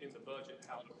in the budget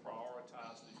how to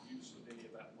prioritize the use of any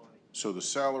of that money. So the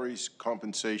salaries,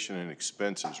 compensation, and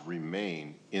expenses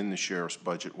remain in the sheriff's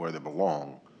budget where they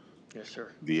belong. Yes,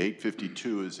 sir. The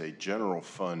 852 is a general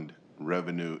fund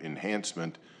revenue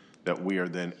enhancement that we are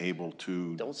then able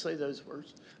to. Don't say those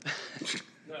words.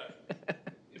 No.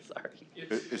 Sorry.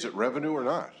 Is it revenue or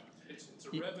not? It's a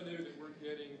revenue that we're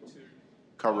getting to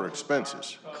Cover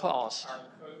expenses. Cost. Our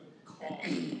costs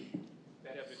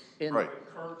that have And Right.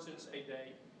 incurred since a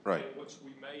date. Right. and which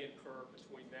we may incur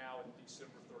between now and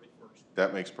December 31st.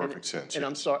 That makes perfect sense. And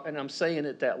I'm yes. sorry, and I'm saying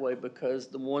it that way because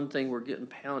the one thing we're getting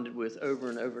pounded with over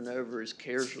and over and over is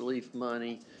CARES relief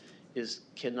money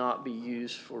cannot be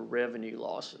used for revenue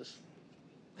losses.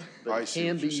 I But it see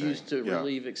can what be you're used to saying. Yeah.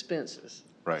 relieve expenses.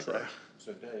 Right, So- right.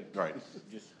 So Dave, Right.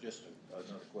 just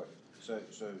another question.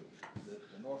 So the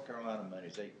North Carolina money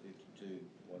is 852,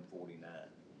 149.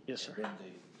 Yes, sir. And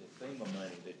then the FEMA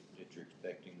money that you're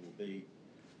expecting will be,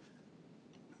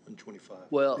 125.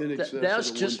 Well, In excess of that's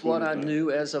the just what I 125.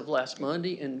 knew as of last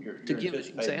Monday, and you're to give an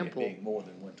anticipating it example. being more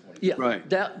than 125. Yeah, Right.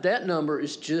 that number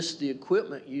is just the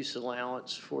equipment use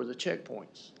allowance for the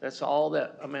checkpoints. That's all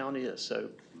that amount is, so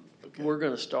we're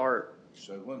gonna start,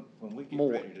 So when we get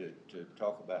More. ready to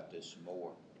talk about this some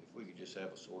more, if we could just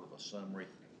have a sort of a summary.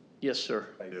 yes, sir.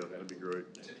 Yeah, that'd be great.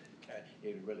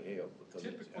 It'd really help, because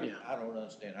Yeah. I don't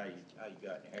understand how you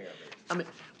got in your hair there. I mean,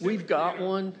 we've got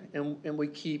one, and we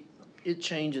keep, it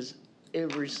changes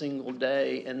every single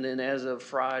day, and then as of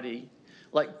Friday,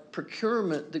 like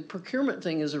procurement, the procurement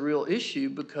thing is a real issue,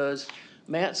 because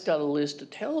Matt's got a list of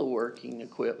teleworking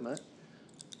equipment,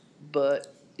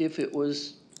 but if it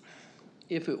was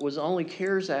only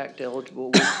CARES Act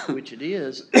eligible, which it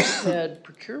is, we had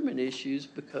procurement issues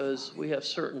because we have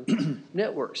certain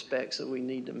network specs that we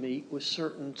need to meet with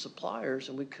certain suppliers,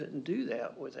 and we couldn't do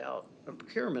that without a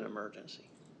procurement emergency.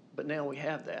 But now we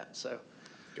have that, so.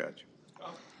 Gotcha.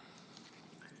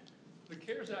 The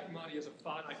CARES Act money is a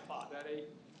finite pot, that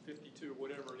 852,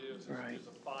 whatever it is Right.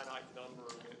 a finite number,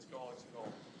 and when it's gone, it's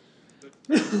gone. The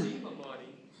FEMA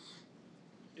money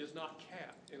is not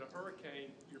capped. In a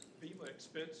hurricane, your FEMA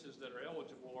expenses that are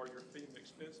eligible are your FEMA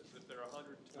expenses. If they're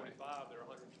 125, they're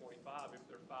 125. If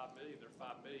they're 5 million, they're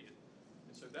 5 million.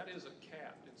 And so that isn't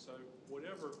capped. And so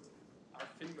whatever our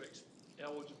FEMA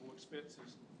eligible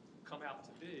expenses come out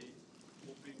to be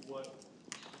will be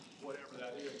whatever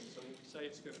that is. And so when we say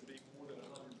it's going to be more than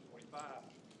 125,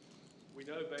 we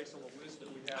know based on the list that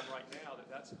we have right now that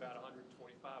that's about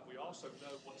 125. We also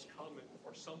know what's coming,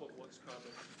 or some of what's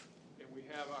coming, and we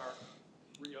have our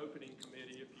reopening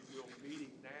committee, if you will, meeting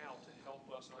now to help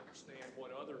us understand what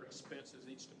other expenses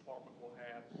each department will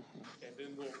have, and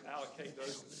then we'll allocate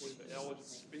those between the eligible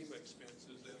FEMA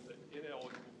expenses and the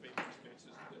ineligible FEMA expenses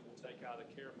that we'll take out of the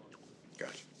CARE money.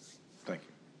 Gotcha. Thank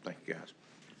you. Thank you, guys.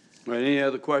 All right, any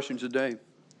other questions today?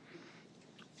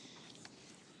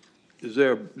 Is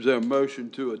there a motion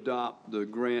to adopt the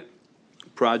grant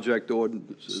project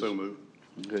ordinances? So move.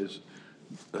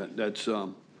 That's,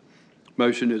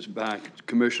 motion is by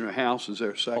Commissioner House. Is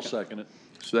there a second? I'll second it.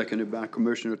 Seconded by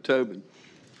Commissioner Tobin.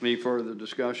 Any further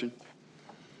discussion?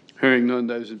 Hearing none,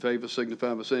 those in favor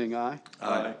signify by saying aye.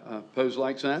 Aye. Opposed,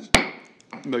 like sign.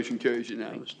 Motion carries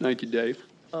unanimous. Thank you, Dave.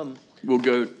 Um, We'll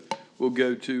go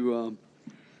to,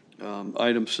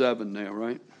 item 7 now,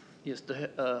 right? yes,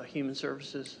 the, Human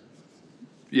Services.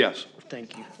 Yes.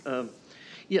 Thank you.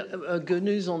 Good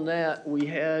news on that. We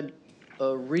had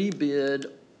a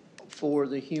rebid for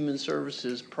the Human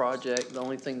Services project. The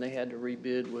only thing they had to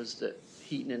rebid was the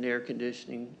heating and air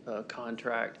conditioning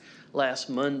contract. Last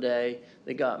Monday,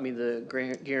 they got me the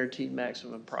guaranteed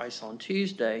maximum price on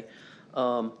Tuesday.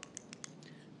 As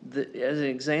an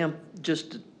example,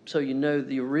 just so you know,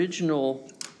 the original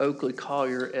Oakley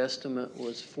Collier estimate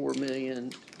was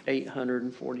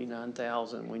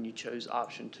 $4,849,000 when you chose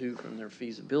option 2 from their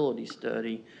feasibility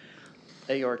study.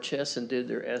 A.R. Chesson did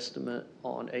their estimate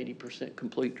on 80%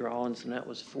 complete drawings, and that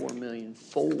was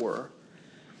 $4,004,000.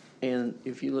 And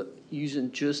if you look,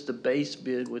 using just the base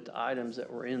bid with the items that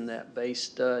were in that base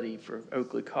study for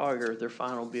Oakley Collier, their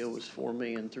final bid was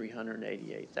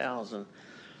 $4,388,000.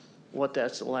 What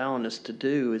that's allowing us to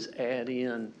do is add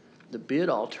in the bid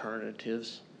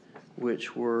alternatives,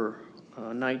 which were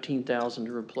 $19,000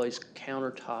 to replace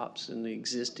countertops in the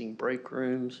existing break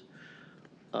rooms,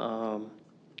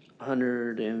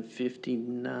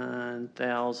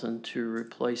 $159,000 to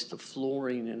replace the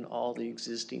flooring in all the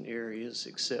existing areas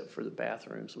except for the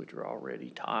bathrooms, which are already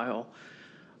tile.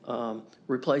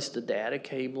 Replace the data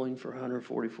cabling for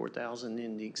 $144,000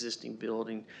 in the existing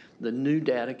building. The new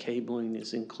data cabling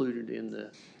is included in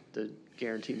the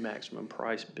guaranteed maximum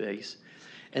price base.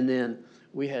 And then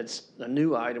we had a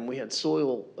new item. We had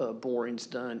soil borings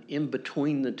done in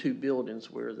between the two buildings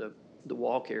where the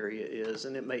walk area is,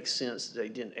 and it makes sense that they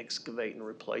didn't excavate and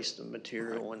replace the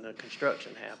material when the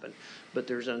construction happened, but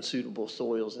there's unsuitable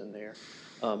soils in there.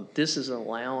 This is an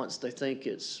allowance. They think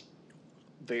it's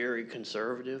very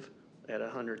conservative at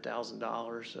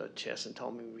 $100,000. Chesson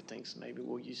told me we think maybe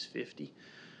we'll use 50,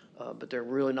 but they're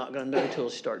really not going to know until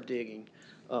they start digging.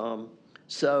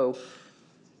 So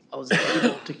I was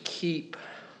able to keep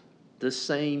the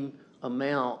same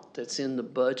amount that's in the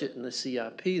budget and the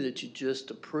CIP that you just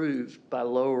approved by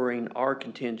lowering our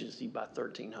contingency by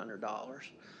 $1,300.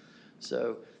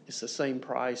 So it's the same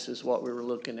price as what we were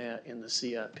looking at in the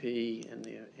CIP and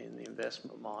the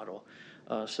investment model.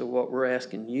 So what we're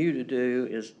asking you to do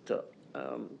is to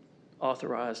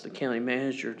authorize the county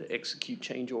manager to execute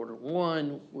change order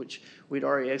 1, which we'd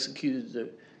already executed the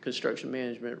construction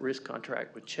management risk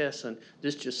contract with Chesson.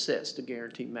 This just sets the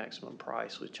guaranteed maximum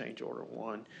price with change order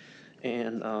 1.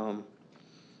 And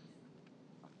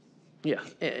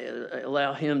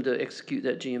allow him to execute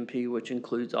that GMP, which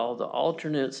includes all the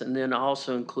alternates, and then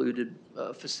also included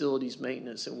facilities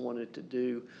maintenance and wanted to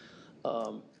do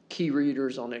key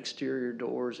readers on exterior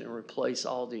doors and replace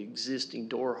all the existing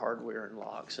door hardware and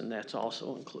locks, and that's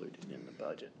also included in the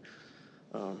budget.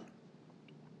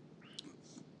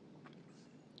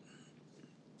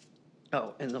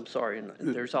 Oh, and I'm sorry, and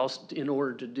there's also, in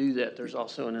order to do that, there's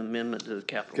also an amendment to the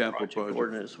capital project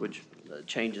ordinance, which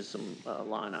changes some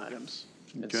line items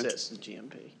and sets the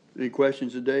GMP. Any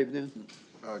questions of Dave then?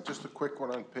 Just a quick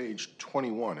one on page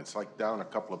 21. It's like down a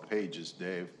couple of pages,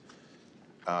 Dave.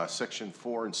 Section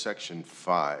 4 and Section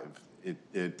 5.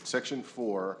 Section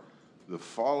 4, the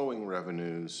following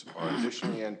revenues are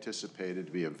additionally anticipated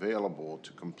to be available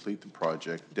to complete the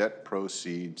project. Debt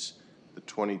proceeds, the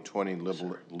 2020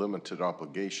 limited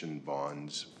obligation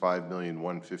bonds,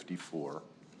 $5,154,000.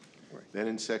 Right. Then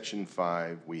in Section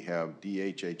 5, we have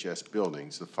DHHS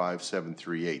buildings, the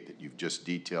 5738 that you've just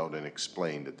detailed and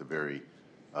explained at the very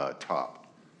top.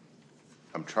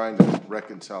 I'm trying to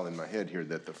reconcile in my head here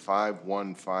that the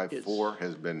 5154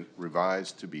 has been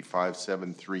revised to be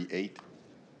 5738.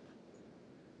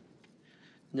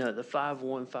 No, the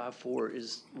 5154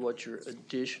 is what you're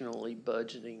additionally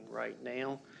budgeting right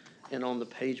now. And on the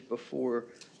page before,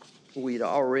 we'd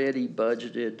already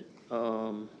budgeted,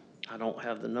 I don't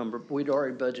have the number, but we'd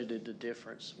already budgeted the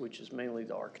difference, which is mainly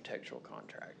the architectural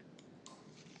contract.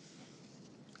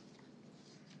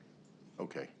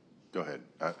 Okay, go ahead.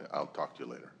 I'll talk to you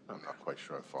later. I'm not quite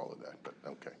sure I followed that, but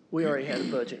okay. We already had a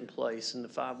budget in place, and the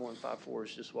 5154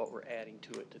 is just what we're adding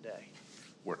to it today.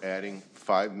 We're adding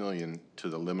 $5 million to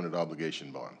the limited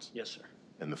obligation bonds. Yes, sir.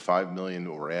 And the $5 million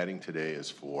that we're adding today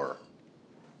is for?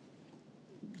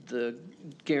 The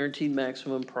guaranteed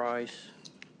maximum price.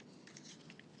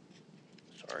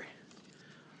 Sorry.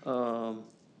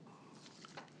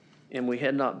 And we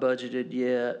had not budgeted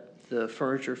yet the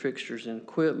furniture, fixtures, and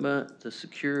equipment, the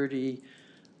security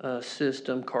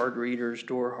system, card readers,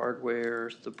 door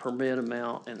hardwares, the permit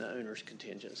amount, and the owner's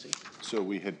contingency. So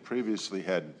we had previously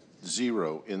had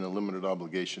 0 in the limited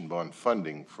obligation bond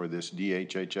funding for this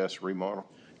DHHS remodel?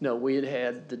 No, we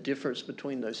had the difference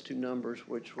between those two numbers,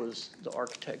 which was the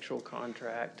architectural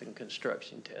contract and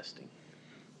construction testing.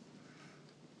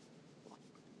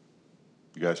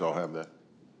 You guys all have that?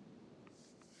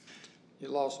 You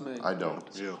lost me. I don't.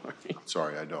 Yeah.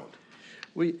 Sorry, I don't.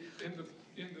 In the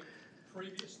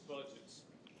previous budgets,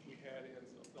 we had in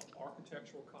the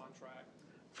architectural contract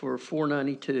For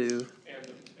 492. and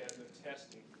the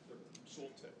testing, the soil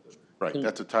test. Right,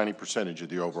 that's a tiny percentage of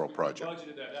the overall project. We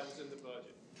budgeted that was in the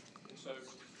budget. And so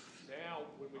now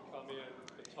when we come in,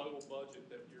 the total budget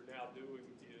that you're now doing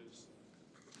is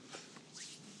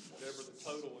whatever the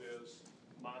total is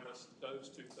minus those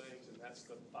two things, and that's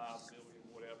the $5 million,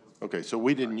 whatever. Okay, so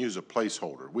we didn't use a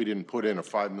placeholder. We didn't put in a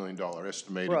 $5 million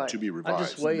estimated to be revised. I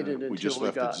just waited We until just we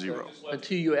left got, it 0.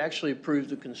 until you actually approved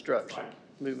the construction,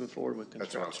 moving forward with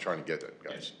That's what I was construction. trying to get at,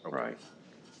 guys. Okay. Right.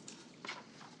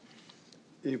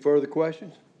 Any further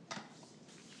questions?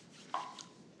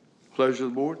 Pleasure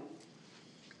of the board.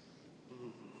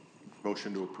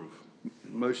 Motion to approve.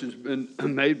 Motion's been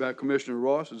made by Commissioner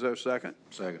Ross. Is there a second?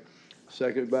 Second.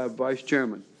 Seconded by Vice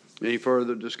Chairman. Any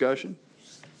further discussion?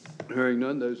 Hearing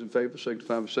none, those in favor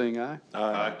signify by saying aye.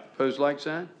 Aye. Opposed, like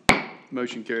sign.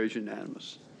 Motion carries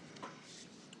unanimous.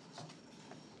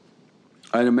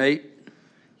 Item 8.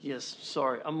 Yes,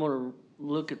 sorry, I'm gonna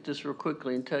look at this real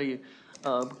quickly and tell you,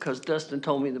 because Dustin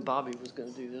told me that Bobby was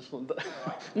gonna do this one, but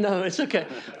no, it's okay.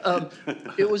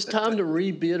 It was time to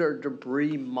rebid our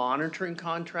debris monitoring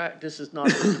contract. This is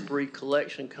not a debris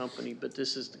collection company, but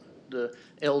this is the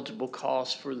eligible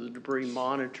cost for the debris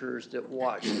monitors that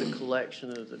watch the collection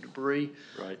of the debris.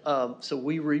 Right. So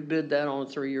we rebid that on a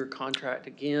 3-year contract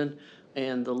again,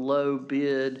 and the low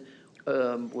bid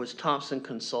was Thompson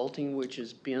Consulting, which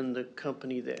has been the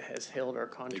company that has held our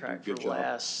contract for the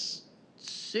last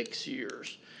 6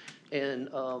 years. And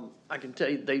I can tell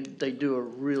you, they do a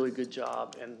really good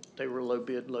job, and they were low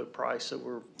bid, low price, so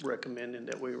we're recommending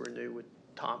that we renew with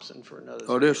Thompson for another.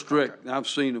 Oh, they're strict. I've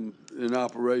seen them in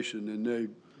operation, and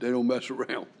They don't mess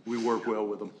around. We work well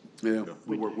with them. Yeah.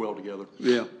 We work well together.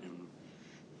 Yeah.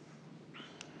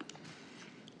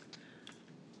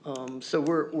 So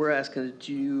we're asking that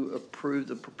you approve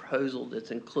the proposal that's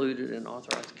included and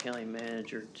authorize the county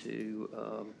manager to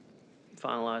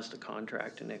finalize the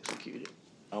contract and execute it.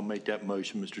 I'll make that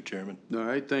motion, Mr. Chairman. All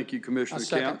right, thank you, Commissioner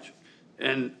second. Couch.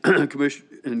 And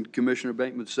Commissioner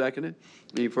Bateman seconded.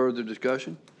 Any further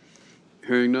discussion?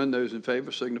 Hearing none, those in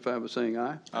favor signify by saying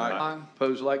aye. Aye.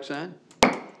 Opposed, like sign.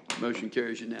 Motion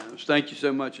carries unanimous. Thank you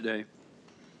so much, Dave.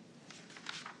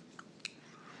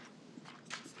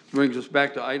 Brings us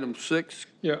back to item 6.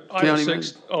 Yeah, item County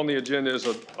 6 on the agenda is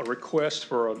a request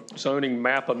for a zoning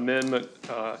map amendment.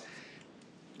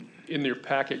 In your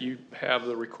packet, you have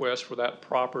the request for that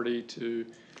property to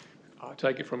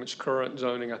take it from its current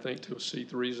zoning, I think, to a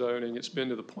C3 zoning. It's been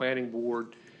to the planning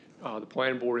board. The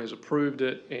planning board has approved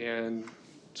it, and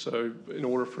so in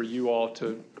order for you all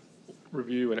to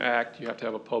review and act, you have to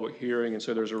have a public hearing, and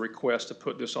so there's a request to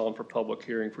put this on for public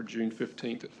hearing for June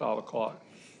 15th at 5 o'clock.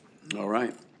 All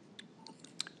right.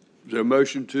 Is there a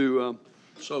motion to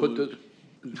put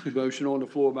the motion on the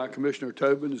floor by Commissioner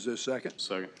Tobin? Is there a second?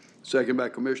 Second. Second by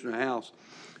Commissioner House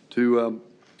to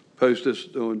post this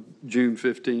on June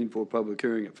 15 for a public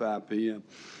hearing at 5 p.m.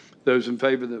 Those in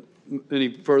favor,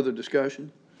 any further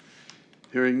discussion?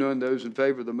 Hearing none, those in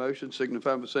favor of the motion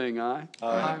signify by saying aye.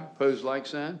 Aye. Opposed, like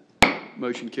sign.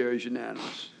 Motion carries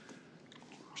unanimous.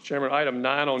 Mr. Chairman, item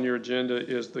 9 on your agenda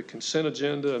is the consent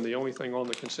agenda, and the only thing on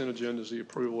the consent agenda is the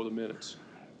approval of the minutes.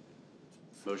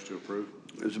 Motion to approve.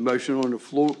 There's a motion on the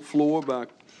floor by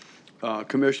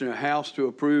Commissioner House to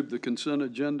approve the consent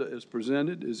agenda as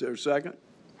presented. Is there a second?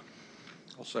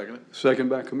 I'll second it. Second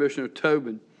by Commissioner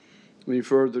Tobin. Any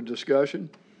further discussion?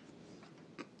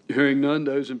 Hearing none,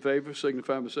 those in favor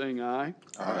signify by saying aye.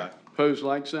 Aye. Opposed,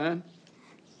 like sign.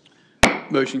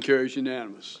 Motion carries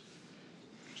unanimous.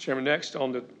 Mr. Chairman, next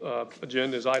on the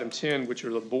agenda is item 10, which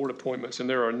are the board appointments, and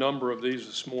there are a number of these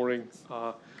this morning.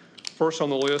 First on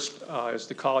the list is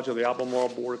the College of the Albemarle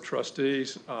Board of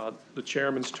Trustees. The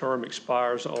chairman's term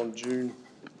expires on June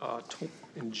of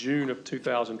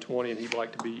 2020, and he'd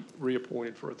like to be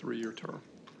reappointed for a 3-year term.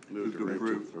 Move to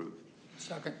approve.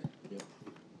 Second.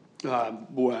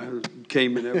 Boy, I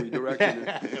came in every direction.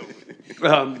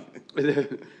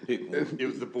 It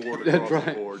was the board That's across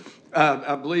the right. board.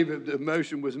 I believe the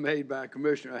motion was made by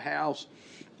Commissioner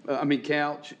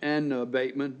Couch and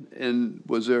Bateman, and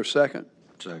was there a second?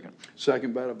 Second.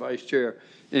 Second by the Vice Chair.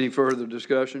 Any further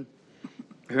discussion?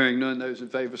 Hearing none, those in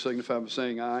favor signify by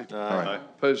saying aye. Aye.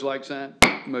 Opposed, like sign.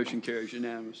 Motion carries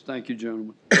unanimous. Thank you,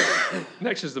 gentlemen.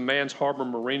 Next is the Mans Harbor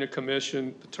Marina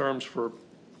Commission. The terms for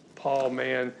Paul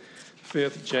Mann,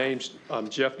 5th,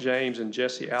 Jeff James, and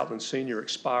Jesse Outland Sr.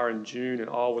 expire in June, and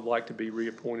all would like to be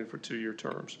reappointed for 2-year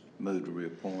terms. Move to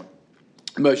reappoint.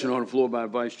 Motion on the floor by the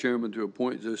Vice Chairman to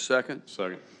appoint. Is there a second?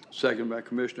 Second. Second by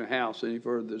Commissioner House. Any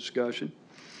further discussion?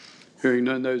 Hearing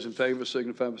none, those in favor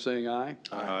signify by saying aye.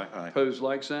 Aye. Opposed,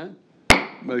 like sign.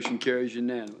 Motion carries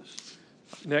unanimous.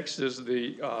 Next is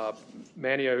the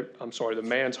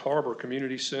Mans Harbor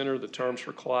Community Center. The terms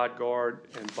for Clyde Guard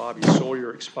and Bobby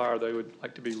Sawyer expire. They would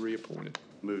like to be reappointed.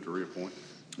 Move to reappoint.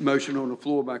 Motion on the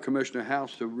floor by Commissioner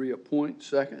House to reappoint.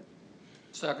 Second.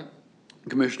 Second.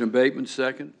 Commissioner Bateman,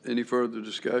 second. Any further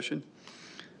discussion?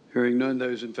 Hearing none,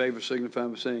 those in favor signify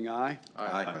by saying aye.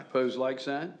 Aye. Opposed, like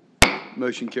sign.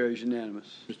 Motion carries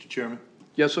unanimous. Mr. Chairman,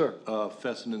 Yes, sir.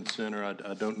 Fessenden Center,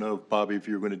 I don't know, Bobby, if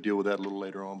you're going to deal with that a little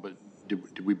later on, but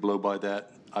did we blow by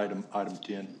that? Item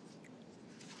 10?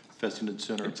 Fessenden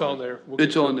Center? It's on there.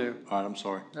 It's on there. All right, I'm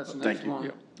sorry. That's the Thank next you.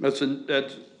 one.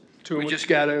 That's, Two we of just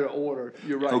got out of order.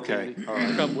 You're right. Okay, Kenny. all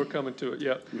right. We're coming to it,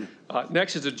 yep.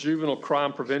 Next is the Juvenile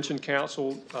Crime Prevention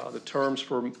Council. The terms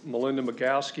for Melinda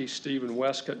Magowski, Stephen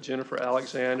Westcott, Jennifer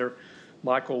Alexander,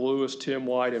 Michael Lewis, Tim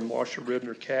White, and Marsha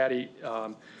Ribner Caddy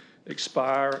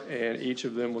expire, and each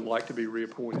of them would like to be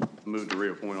reappointed. Move to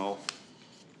reappoint all.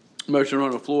 Motion on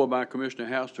the floor by Commissioner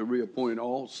House to reappoint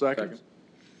all. Second.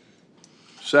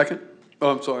 Second?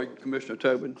 Oh, I'm sorry, Commissioner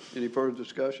Tobin. Any further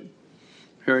discussion?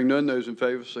 Hearing none, those in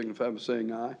favor signify by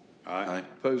saying aye. Aye.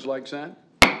 Opposed, like sign.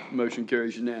 Motion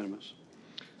carries unanimous.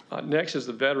 Next is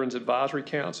the Veterans Advisory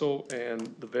Council,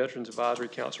 and the Veterans Advisory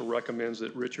Council recommends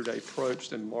that Richard A.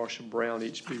 Probst and Marsha Brown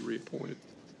each be reappointed.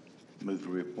 Move to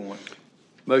reappoint.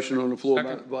 Motion on the floor by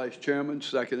Second. the Vice Chairman,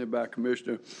 seconded by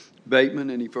Commissioner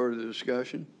Bateman. Any further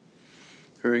discussion?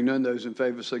 Hearing none, those in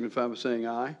favor signify by saying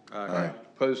aye. Aye.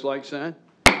 Opposed, like sign.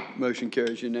 Motion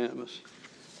carries unanimous.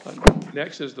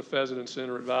 Next is the Fessenden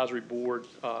Center Advisory Board.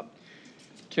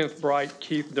 Kenneth Bright,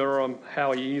 Keith Durham,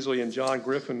 Howie Easley, and John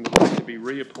Griffin would like to be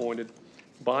reappointed.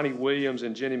 Bonnie Williams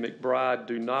and Jenny McBride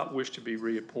do not wish to be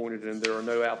reappointed, and there are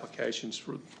no applications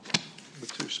for the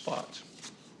 2 spots.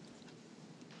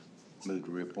 Move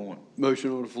to reappoint.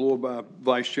 Motion on the floor by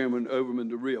Vice Chairman Overman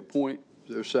to reappoint.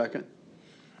 Is there a second?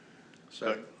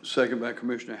 Second. Second by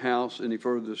Commissioner House. Any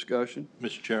further discussion?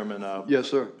 Mr. Chairman, Yes,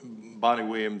 sir. Bonnie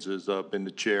Williams has been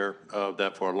the chair of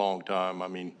that for a long time, I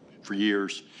mean, for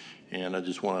years. And I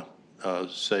just want to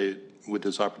say with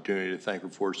this opportunity to thank her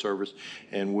for her service.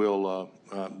 And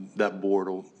that board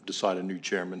will decide a new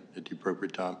chairman at the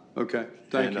appropriate time. Okay,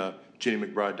 thank you. And Jenny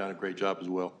McBride done a great job as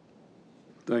well.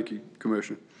 Thank you,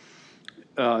 Commissioner.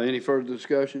 Any further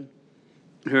discussion?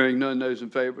 Hearing none, those in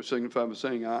favor signify by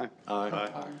saying aye. Aye.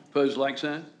 Opposed, like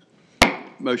sign.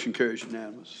 Motion carries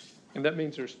unanimous. And that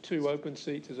means there's 2 open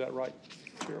seats, is that right,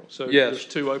 Cheryl? So Yes. there's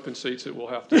 2 open seats that we'll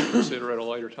have to consider at a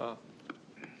later time.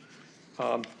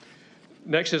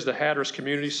 Next is the Hatteras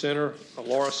Community Center.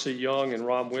 Laura C. Young and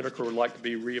Ron Winterker would like to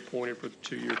be reappointed for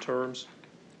 2-year terms.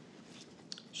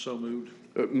 So moved.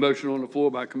 Motion on the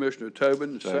floor by Commissioner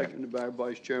Tobin, seconded by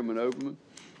Vice Chairman Overman.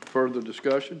 Further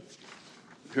discussion?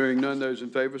 Hearing none, those in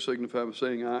favor signify by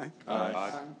saying aye.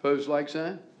 Aye. Opposed, like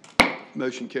sign.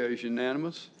 Motion carries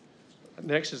unanimous.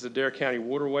 Next is the Dare County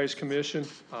Waterways Commission.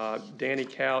 Danny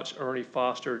Couch, Ernie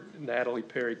Foster, Natalie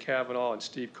Perry Cavanaugh, and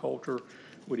Steve Coulter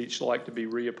would each like to be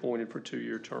reappointed for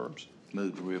 2-year terms.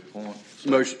 Move to reappoint.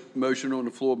 Motion on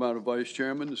the floor by the Vice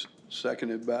Chairman,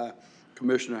 seconded by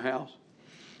Commissioner House.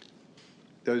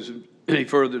 Any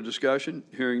further discussion?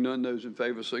 Hearing none, those in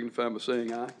favor signify by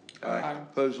saying aye. Aye.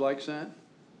 Opposed, like sign.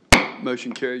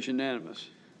 Motion carries unanimous.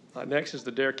 Next is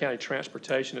the Dare County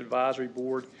Transportation Advisory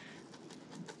Board.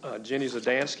 Jenny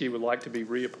Zadansky would like to be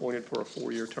reappointed for a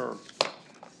 4-year term.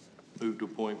 Move to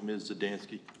appoint Ms.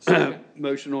 Zadansky.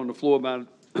 Motion on the floor by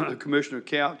Commissioner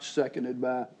Couch, seconded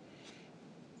by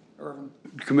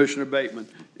Commissioner Bateman.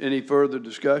 Any further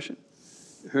discussion?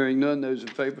 Hearing none, those in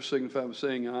favor signify by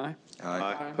saying aye.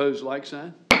 Aye. Opposed, like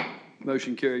sign.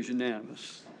 Motion carries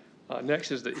unanimous.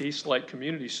 Next is the East Lake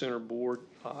Community Center Board.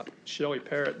 Shelley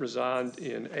Parrott resigned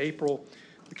in April.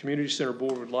 The Community Center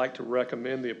Board would like to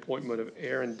recommend the appointment of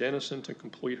Erin Dennison to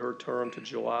complete her term to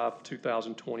July of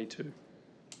 2022.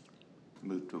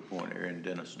 Move to appoint Erin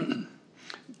Dennison.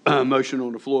 Motion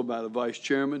on the floor by the Vice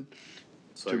Chairman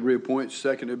to reappoint,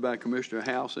 seconded by Commissioner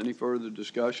House. Any further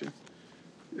discussion?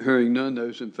 Hearing none,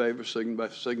 those in favor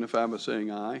signify by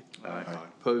saying aye. Aye.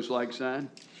 Opposed, like sign.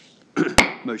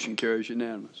 Motion carries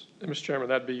unanimous. And Mr. Chairman,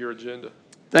 that'd be your agenda.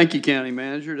 Thank you, County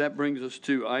Manager. That brings us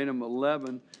to item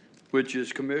 11, which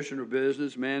is Commissioner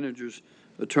business, Manager's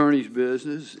Attorney's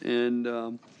business.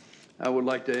 And I would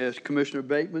like to ask Commissioner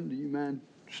Bateman, do you mind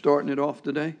starting it off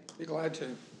today? Be glad to.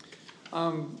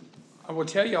 I will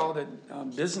tell y'all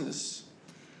that business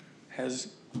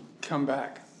has come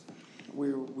back.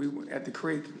 We at the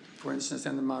creek, for instance,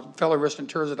 and my fellow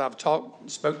restaurateurs that I've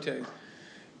spoke to,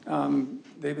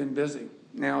 they've been busy.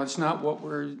 Now, it's not what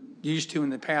we're used to in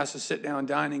the past, is sit down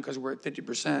dining, because we're at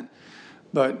 50%.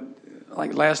 But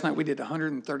like last night, we did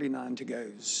 139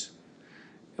 to-goes,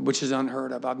 which is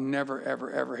unheard of. I've never, ever,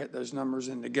 ever hit those numbers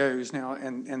in to-goes now.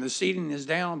 And the seating is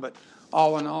down, but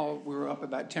all in all, we were up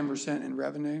about 10% in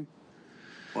revenue.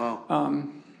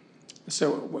 Wow.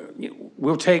 So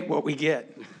we'll take what we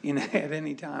get, at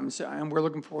any time. So, and we're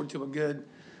looking forward to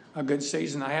a good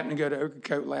season. I happened to go to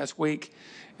Ocracoke last week,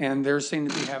 and there seemed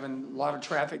to be having a lot of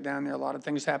traffic down there, a lot of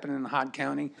things happening in Hyde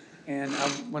County. And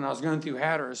when I was going through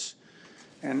Hatteras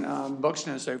and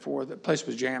Buxton and so forth, the place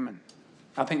was jamming.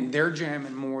 I think they're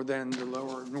jamming more than the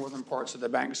lower northern parts of the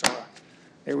banks are.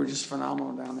 They were just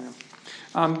phenomenal down there.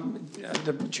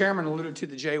 The chairman alluded to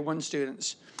the J1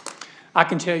 students. I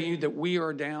can tell you that we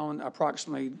are down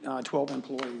approximately 12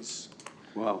 employees.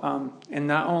 Wow. And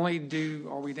not only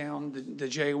are we down the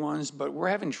J1s, but we're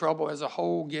having trouble as a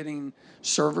whole getting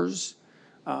servers.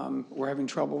 We're having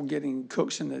trouble getting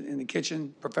cooks in the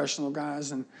kitchen, professional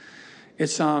guys, and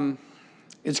it's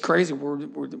crazy. We're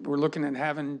looking at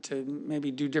having to maybe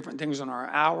do different things on our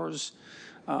hours,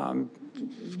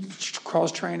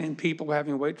 cross-training people,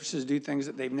 having waitresses do things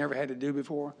that they've never had to do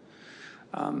before.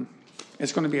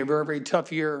 It's going to be a very, very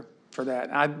tough year for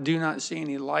that. I do not see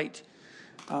any light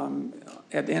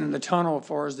at the end of the tunnel as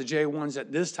far as the J1s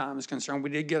at this time is concerned. We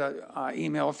did get an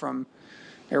email from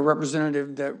a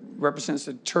representative that represents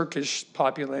the Turkish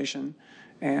population,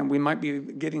 and we might be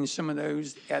getting some of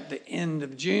those at the end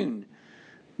of June,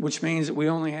 which means that we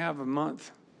only have a month.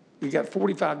 We got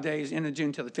 45 days into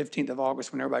June till the 15th of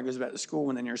August when everybody goes back to school,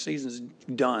 and then your season's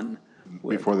done.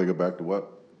 Before they go back to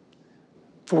what?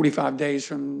 45 days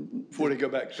from, Before they go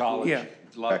back to school. College. Yeah.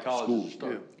 A lot of Back to colleges school.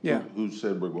 start. yeah. Who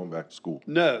said we're going back to school?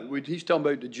 No, he's talking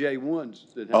about the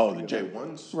J1s that have Oh, to the go.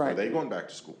 J1s? Right. Are they going back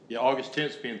to school? Yeah, August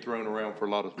 10th's being thrown around for a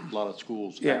lot of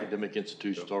schools, Yeah. academic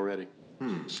institutions already.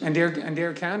 And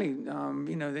Dare County,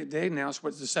 you know, they announced,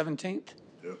 what's the 17th?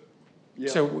 Yeah.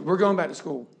 So we're going back to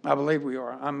school. I believe we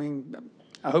are. I mean,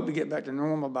 I hope we get back to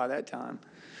normal by that time.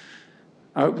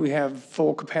 I hope we have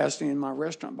full capacity in my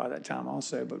restaurant by that time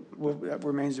also, but that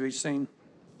remains to be seen.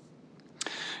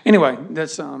 Anyway,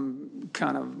 that's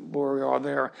kind of where we are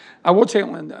there. I will tell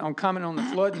you, I'll comment on the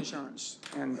flood insurance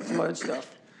and flood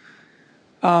stuff.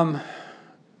 I've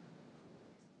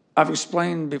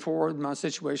explained before my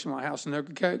situation, my house in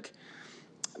Ocracoke.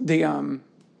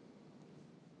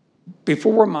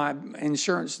 Before, my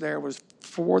insurance there was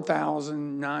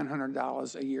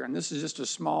 $4,900 a year, and this is just a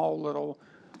small little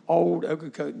old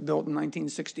Ocracoke built in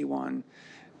 1961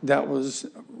 that was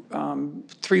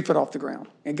 3 foot off the ground.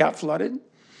 It got flooded,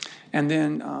 and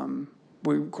then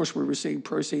we received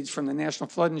proceeds from the National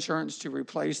Flood Insurance to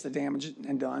replace the damage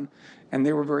and done, and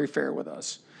they were very fair with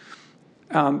us.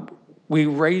 We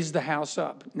raised the house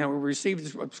up. Now, we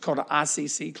received what's called an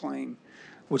ICC claim,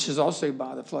 which is also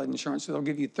by the flood insurance. So they'll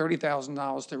give you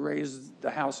 $30,000 to raise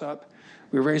the house up.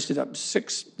 We raised it up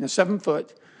 7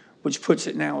 foot, which puts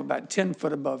it now about 10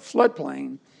 foot above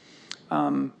floodplain,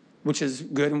 which is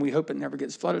good, and we hope it never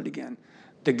gets flooded again.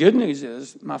 The good news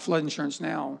is my flood insurance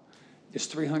now is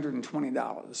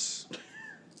 $320,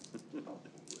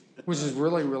 which is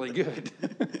really, really good.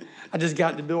 I just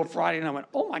got the bill Friday, and I went,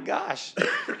 oh, my gosh.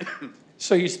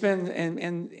 So you spend,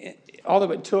 and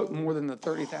although it took more than the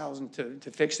 $30,000 to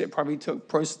fix it, probably took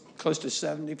close to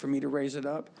 $70 for me to raise it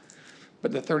up,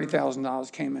 but the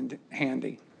 $30,000 came in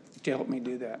handy to help me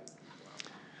do that.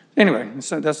 Anyway,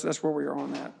 so that's where we are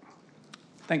on that.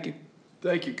 Thank you.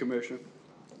 Thank you, Commissioner.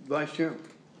 Vice Chairman.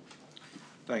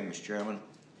 Thank you, Mr. Chairman.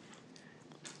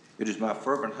 It is my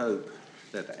fervent hope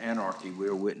that the anarchy we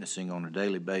are witnessing on a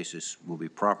daily basis will be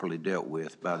properly dealt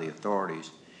with by the authorities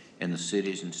in the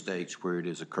cities and states where it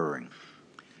is occurring.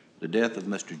 The death of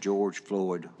Mr. George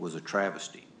Floyd was a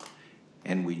travesty,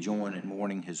 and we join in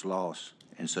mourning his loss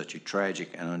in such a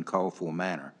tragic and uncalled for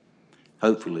manner.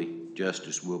 Hopefully,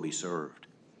 justice will be served.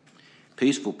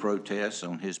 Peaceful protests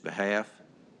on his behalf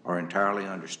are entirely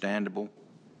understandable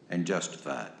and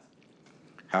justified.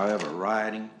 However,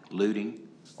 rioting, looting,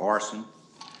 arson,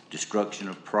 destruction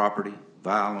of property,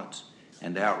 violence,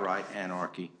 and outright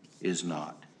anarchy is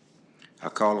not. I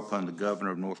call upon the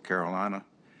Governor of North Carolina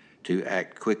to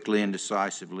act quickly and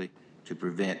decisively to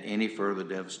prevent any further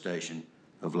devastation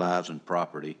of lives and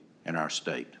property in our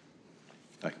state.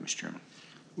 Thank you, Mr. Chairman.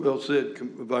 Well said,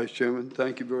 Vice Chairman.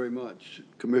 Thank you very much.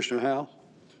 Commissioner Howell?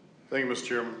 Thank you, Mr.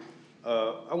 Chairman.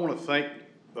 I want to thank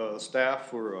staff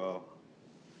for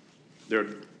their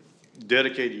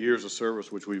dedicated years of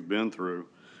service, which we've been through,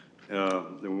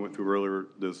 that we went through earlier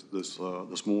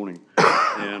this morning.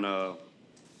 And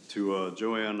to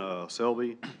Joanne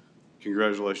Selby,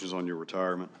 congratulations on your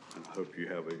retirement, and I hope you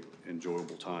have an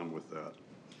enjoyable time with that.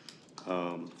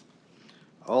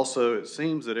 Also, it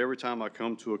seems that every time I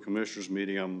come to a commissioners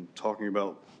meeting, I'm talking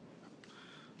about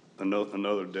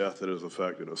another death that has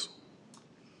affected us.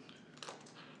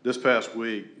 This past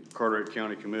week, Carteret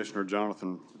County Commissioner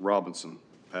Jonathan Robinson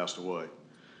passed away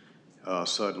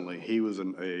suddenly. He was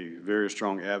a very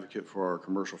strong advocate for our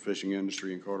commercial fishing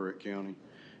industry in Carteret County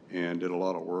and did a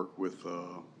lot of work with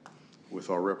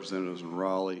our representatives in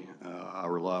Raleigh. I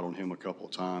relied on him a couple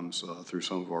of times through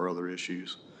some of our other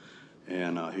issues,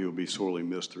 and he will be sorely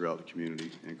missed throughout the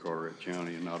community in Carteret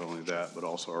County, and not only that, but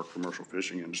also our commercial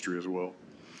fishing industry as well.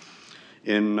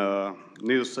 And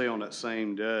needless to say, on that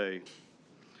same day,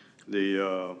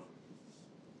 the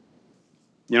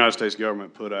United States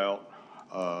government put out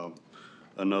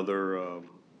another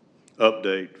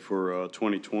update for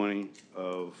 2020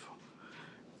 of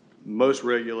most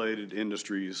regulated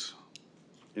industries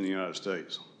in the United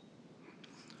States.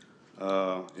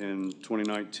 In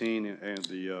 2019, and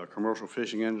the commercial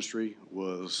fishing industry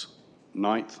was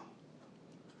 9th.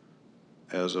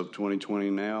 As of 2020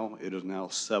 now, it is now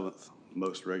 7th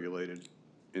most regulated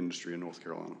industry in North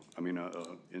Carolina,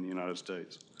 in the United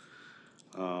States.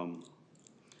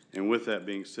 And with that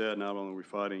being said, not only are we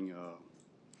fighting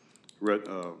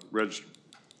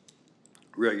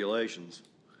regulations,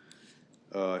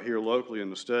 here locally in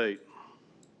the state,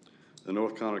 the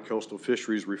North Carolina Coastal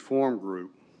Fisheries Reform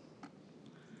Group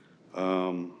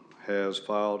has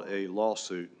filed a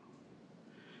lawsuit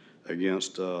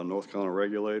against North Carolina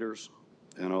regulators,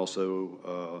 and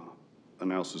also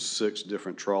announces 6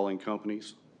 different trawling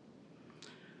companies.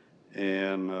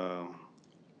 And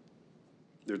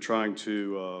they're trying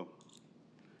to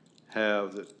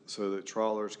have that so that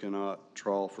trawlers cannot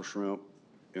trawl for shrimp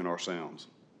in our sounds.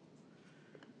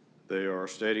 They are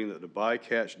stating that the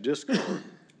bycatch discard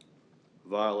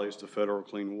violates the Federal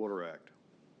Clean Water Act.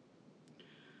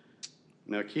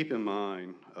 Now, keep in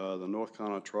mind, the North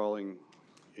Carolina trawling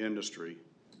industry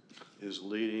is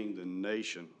leading the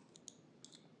nation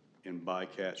in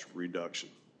bycatch reduction.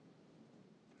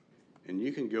 And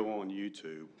you can go on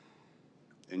YouTube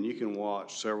and you can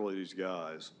watch several of these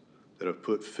guys that have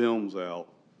put films out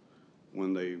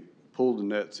when they pulled the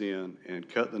nets in and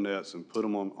cut the nets and put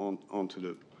them onto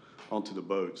the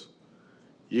boats.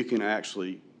 You can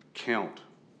actually count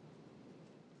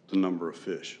the number of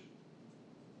fish.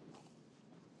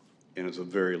 And it's a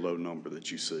very low number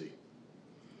that you see.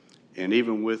 And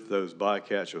even with those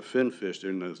bycatch of fin fish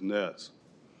in those nets,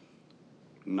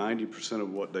 90%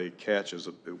 of what they catch in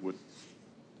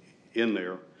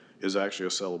there is actually a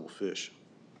sellable fish.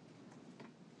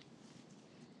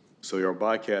 So our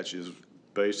bycatch is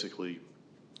basically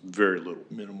very little.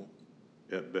 Minimal.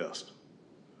 At best.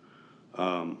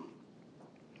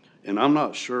 And I'm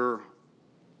not sure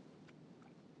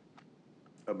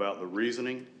about the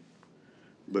reasoning,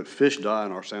 but fish die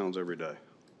in our sounds every day.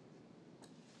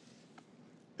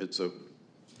 It's a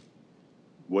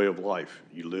way of life.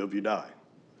 You live, you die.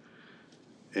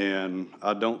 And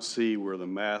I don't see where the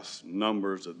mass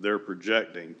numbers that they're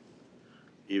projecting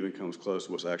even comes close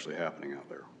to what's actually happening out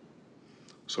there.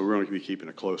 So we're going to be keeping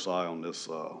a close eye on this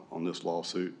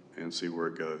lawsuit and see where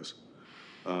it goes.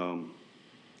 I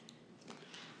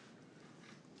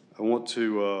want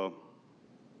to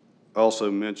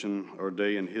also mention our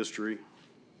day in history.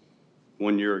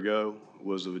 1 year ago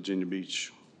was the Virginia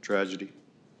Beach tragedy,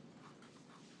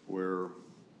 where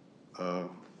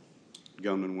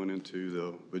gunmen went into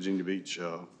the Virginia Beach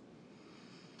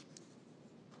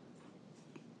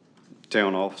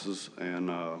town offices and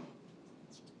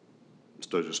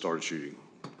just started shooting.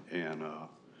 And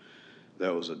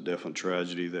that was a definite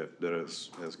tragedy that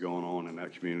has gone on in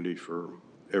that community for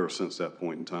ever since that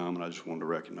point in time. And I just wanted to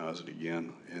recognize it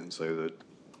again and say that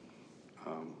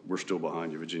we're still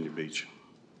behind you, Virginia Beach.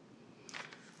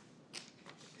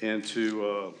 And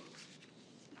to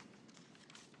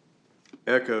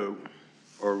echo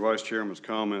our Vice Chairman's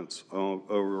comments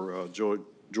over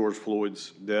George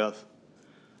Floyd's death,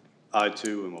 I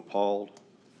too am appalled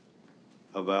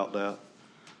about that.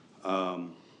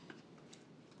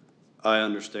 I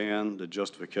understand the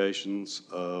justifications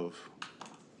of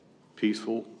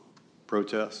peaceful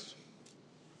protests.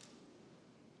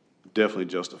 Definitely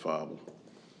justifiable.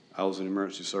 I was in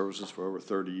emergency services for over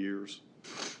 30 years,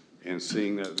 and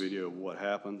seeing that video of what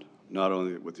happened, not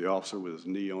only with the officer with his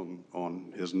knee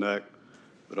on his neck,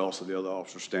 but also the other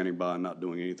officer standing by and not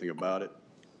doing anything about it,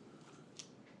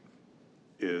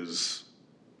 is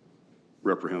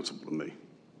reprehensible to me.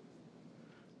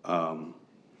 I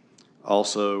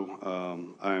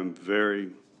am very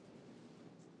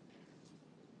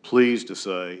pleased to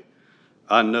say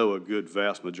I know a good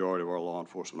vast majority of our law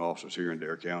enforcement officers here in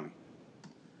Dare County.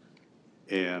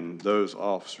 And those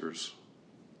officers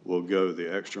will go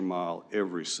the extra mile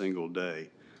every single day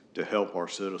to help our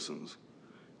citizens.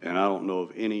 And I don't know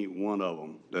of any one of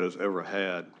them that has ever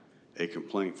had a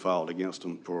complaint filed against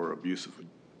them for abuse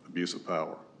of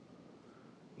power.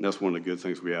 And that's one of the good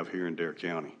things we have here in Dare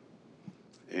County.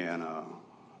 And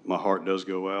my heart does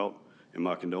go out, and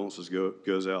my condolences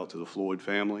goes out to the Floyd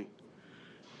family.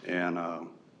 And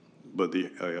but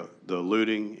the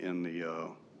looting and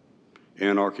the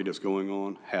anarchy that's going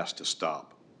on has to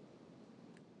stop.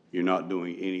 You're not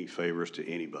doing any favors to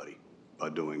anybody by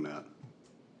doing that.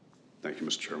 Thank you,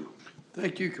 Mr. Chairman.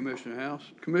 Thank you, Commissioner House.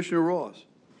 Commissioner Ross.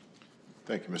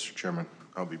 Thank you, Mr. Chairman.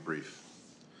 I'll be brief.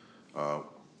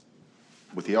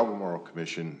 With the Albemarle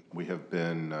Commission, we have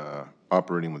been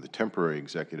operating with a temporary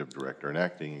executive director, an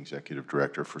acting executive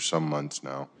director, for some months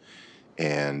now.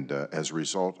 And as a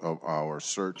result of our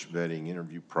search, vetting,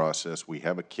 interview process, we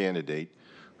have a candidate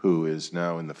who is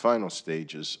now in the final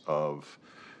stages of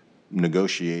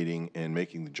negotiating and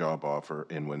making the job offer.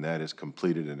 And when that is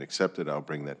completed and accepted, I'll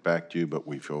bring that back to you. But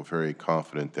we feel very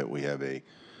confident that we have a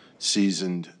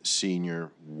seasoned,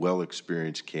 senior,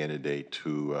 well-experienced candidate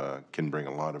who can bring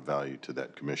a lot of value to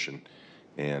that commission.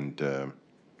 And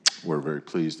we're very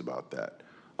pleased about that.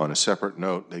 On a separate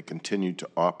note, they continue to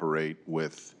operate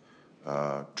with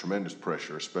tremendous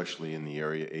pressure, especially in the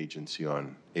Area Agency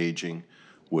on Aging,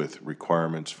 with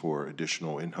requirements for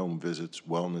additional in-home visits,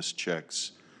 wellness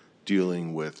checks,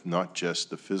 dealing with not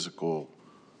just the physical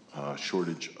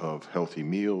shortage of healthy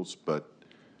meals, but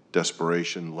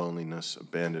desperation, loneliness,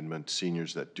 abandonment,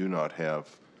 seniors that do not have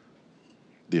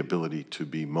the ability to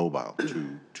be mobile,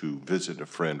 to visit a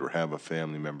friend or have a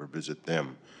family member visit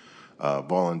them.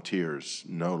 Volunteers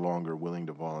no longer willing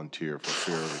to volunteer for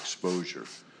fear of exposure.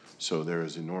 So there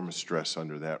is enormous stress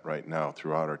under that right now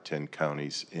throughout our 10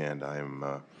 counties, and I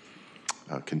am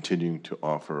continuing to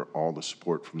offer all the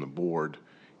support from the board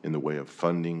in the way of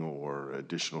funding or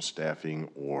additional staffing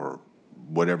or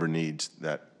whatever needs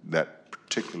that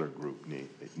particular group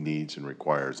needs and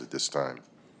requires at this time.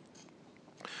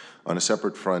 On a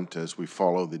separate front, as we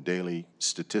follow the daily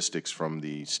statistics from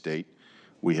the state,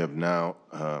 we have now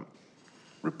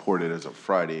reported as of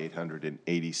Friday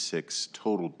 886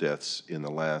 total deaths in the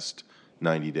last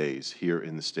 90 days here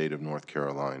in the state of North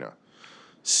Carolina.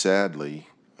 Sadly,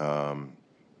 and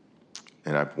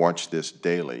I've watched this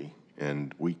daily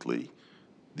and weekly,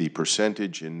 the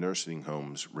percentage in nursing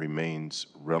homes remains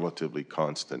relatively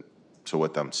constant. So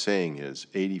what I'm saying is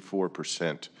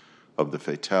 84% of the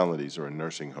fatalities are in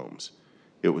nursing homes.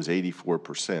 It was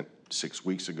 84% 6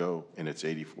 weeks ago, and it's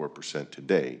 84%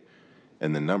 today.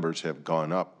 And the numbers have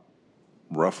gone up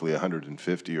roughly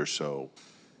 150 or so.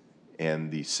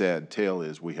 And the sad tale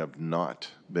is we have not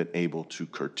been able to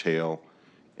curtail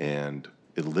and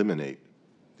eliminate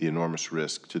the enormous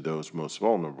risk to those most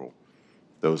vulnerable,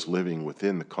 those living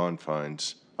within the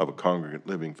confines of a congregate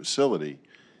living facility.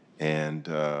 And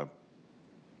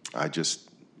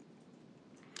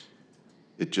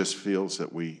it just feels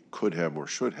that we could have or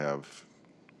should have,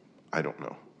 I don't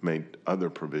know, made other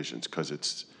provisions,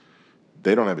 because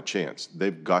they don't have a chance.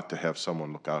 They've got to have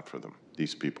someone look out for them,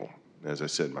 these people. As I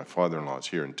said, my father-in-law is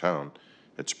here in town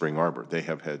at Spring Arbor. They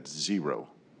have had 0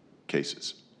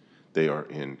 cases. They are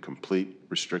in complete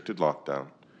restricted lockdown,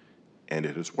 and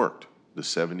it has worked. The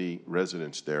 70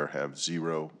 residents there have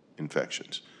 0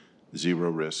 infections, 0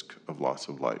 risk of loss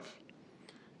of life.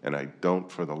 And I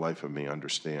don't, for the life of me,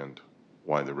 understand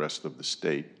why the rest of the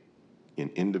state, in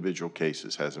individual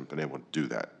cases, hasn't been able to do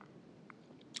that.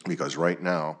 Because right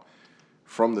now,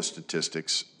 from the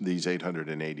statistics, these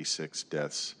 886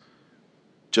 deaths,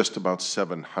 just about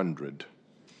 700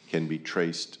 can be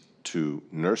traced to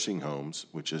nursing homes,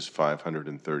 which is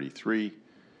 533,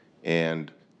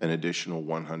 and an additional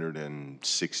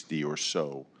 160 or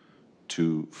so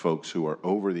to folks who are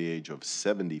over the age of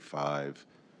 75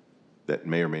 that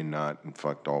may or may not, in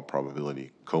fact, all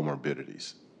probability,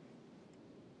 comorbidities.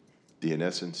 In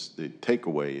essence, the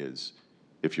takeaway is,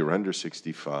 if you're under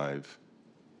 65,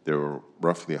 there were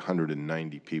roughly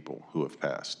 190 people who have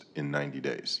passed in 90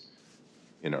 days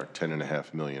in our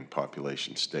 10.5 million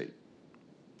population state.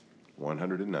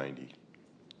 190,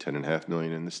 10.5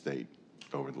 million in the state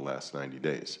over the last 90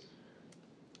 days.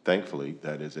 Thankfully,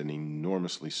 that is an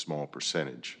enormously small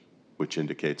percentage, which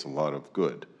indicates a lot of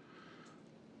good.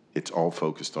 It's all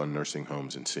focused on nursing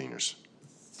homes and seniors.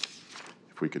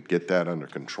 If we could get that under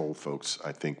control, folks,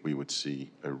 I think we would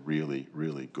see a really,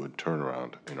 really good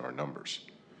turnaround in our numbers.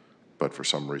 But for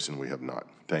some reason, we have not.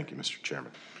 Thank you, Mr.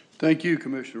 Chairman. Thank you,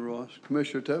 Commissioner Ross.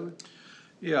 Commissioner Tobey?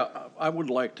 Yeah, I would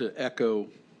like to echo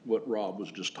what Rob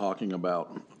was just talking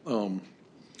about.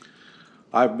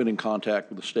 I've been in contact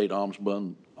with the state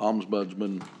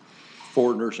ombudsman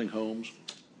for nursing homes.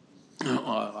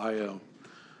 I'm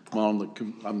on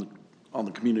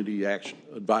the Community Action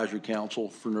Advisory Council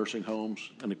for nursing homes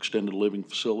and extended living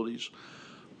facilities.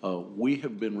 We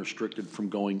have been restricted from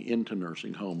going into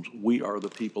nursing homes. We are the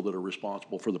people that are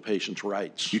responsible for the patient's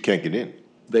rights. You can't get in.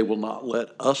 They will not let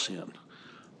us in,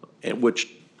 and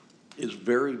which is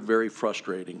very, very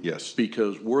frustrating. Yes.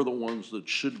 Because we're the ones that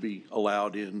should be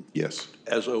allowed in. Yes.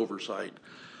 As oversight.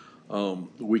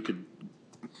 We could,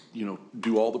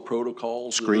 do all the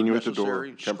protocols. Screen you at the necessary,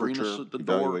 door, temperature, screen us at the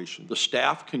evaluation. door. The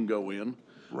staff can go in.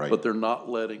 Right. But they're not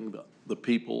letting the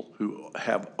people who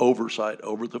have oversight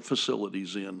over the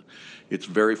facilities in. It's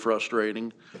very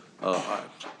frustrating.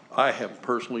 I have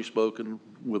personally spoken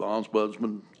with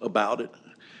ombudsman about it,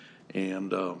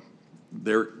 and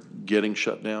they're getting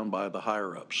shut down by the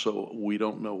higher-ups. So we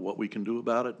don't know what we can do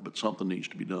about it, but something needs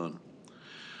to be done.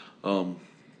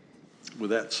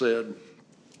 With that said,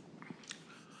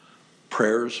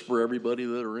 prayers for everybody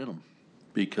that are in them,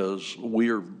 because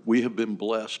we have been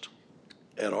blessed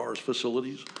at our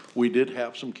facilities. We did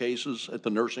have some cases at the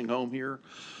nursing home here.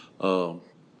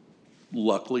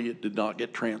 Luckily, it did not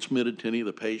get transmitted to any of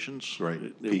the patients. Right.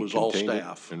 It was all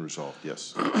staff. And resolved,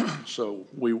 yes. So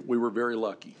we were very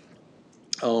lucky.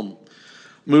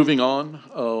 Moving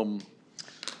on,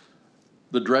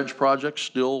 the dredge project's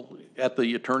still at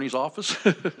the attorney's office.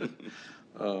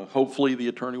 Hopefully, the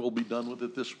attorney will be done with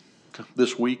it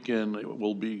this week, and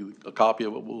a copy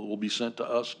of it will be sent to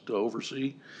us to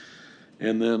oversee.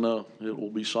 And then it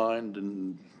will be signed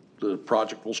and the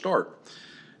project will start.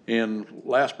 And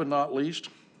last but not least,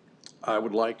 I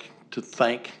would like to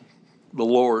thank the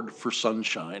Lord for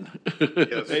sunshine.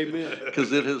 Amen.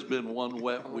 Because it has been one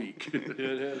wet week.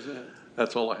 It has that.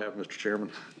 That's all I have, Mr.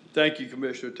 Chairman. Thank you,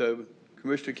 Commissioner Tobin.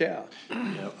 Commissioner Cow.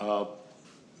 Yeah,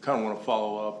 kind of want to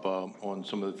follow up on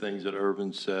some of the things that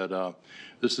Irvin said.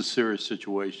 This is a serious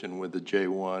situation with the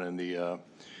J1 and the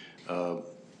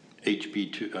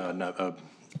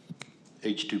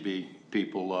H2B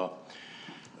people.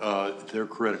 They're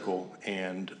critical,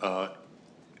 and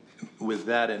with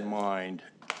that in mind,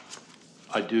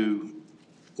 I do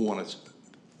want to.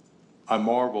 I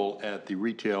marvel at the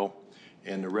retail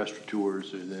and the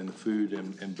restaurateurs and the food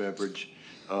and beverage.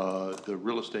 The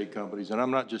real estate companies, and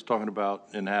I'm not just talking about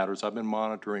in Hatteras. I've been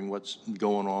monitoring what's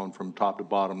going on from top to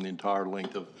bottom, the entire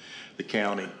length of the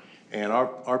county. And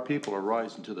our people are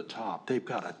rising to the top. They've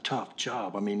got a tough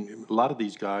job. I mean, a lot of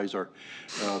these guys are,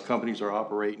 companies are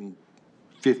operating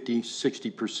 50,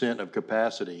 60% of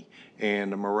capacity,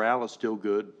 and the morale is still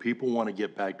good. People want to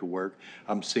get back to work.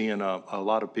 I'm seeing a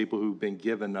lot of people who've been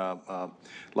given, a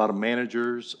lot of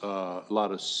managers, a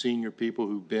lot of senior people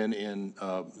who've been in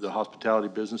the hospitality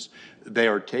business. They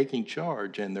are taking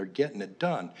charge and they're getting it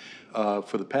done.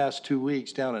 For the past 2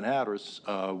 weeks down in Hatteras,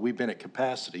 we've been at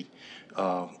capacity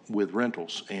with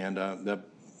rentals, and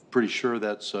pretty sure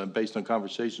that's based on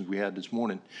conversations we had this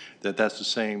morning, that's the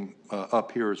same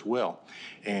up here as well.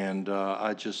 And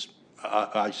I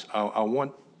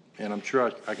want, and I'm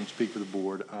sure I can speak for the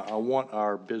board, I want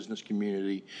our business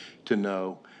community to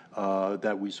know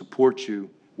that we support you.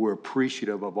 We're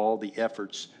appreciative of all the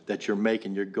efforts that you're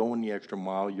making. You're going the extra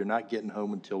mile. You're not getting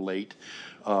home until late.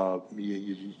 Some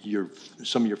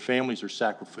of your families are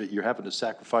you're having to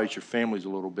sacrifice your families a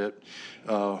little bit,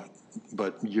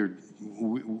 but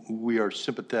we are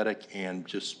sympathetic and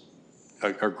just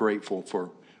are grateful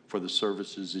for the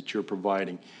services that you're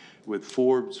providing. With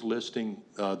Forbes listing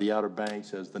the Outer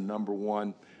Banks as the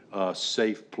 #1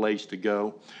 safe place to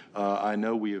go, I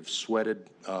know we have sweated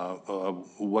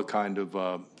what kind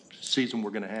of season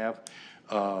we're going to have,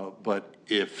 but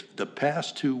if the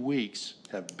past 2 weeks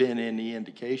have been any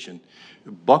indication,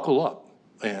 buckle up,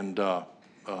 and I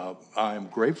am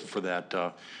grateful for that.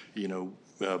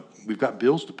 We've got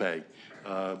bills to pay,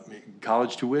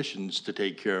 college tuitions to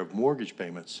take care of, mortgage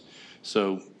payments.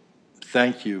 So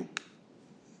thank you,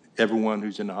 everyone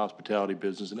who's in the hospitality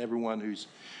business and everyone who's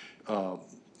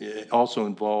also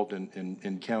involved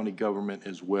in county government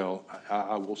as well.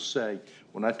 I will say,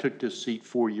 when I took this seat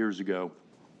 4 years ago,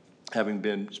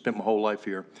 having spent my whole life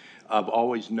here, I've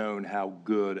always known how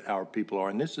good our people are.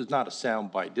 And this is not a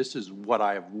soundbite. This is what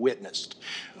I have witnessed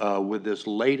with this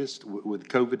latest, with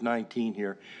COVID-19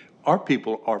 here. Our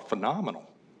people are phenomenal.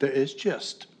 It's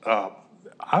just,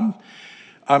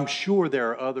 I'm sure there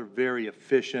are other very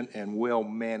efficient and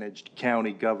well-managed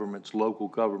county governments, local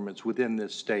governments within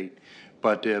this state.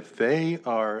 But if they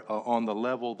are on the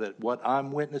level that what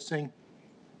I'm witnessing,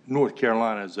 North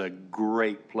Carolina is a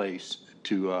great place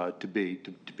to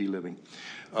be living.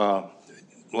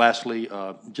 Lastly,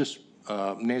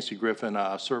 Nancy Griffin,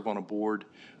 I serve on a board,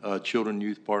 Children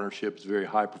Youth Partnerships, very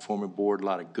high-performing board, a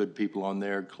lot of good people on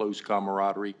there, close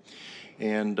camaraderie.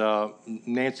 And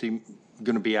Nancy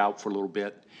going to be out for a little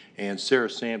bit, and Sarah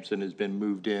Sampson has been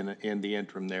moved in the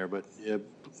interim there. But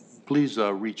please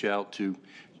reach out to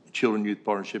Children Youth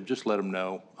Partnership. Just let them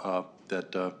know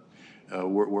that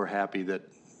we're happy that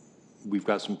we've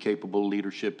got some capable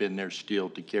leadership in there still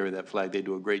to carry that flag. They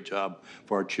do a great job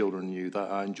for our children and youth.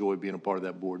 I enjoy being a part of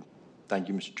that board. Thank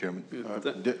you, Mr. Chairman.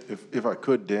 If I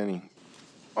could, Danny,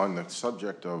 on the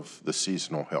subject of the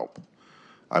seasonal help,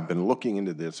 I've been looking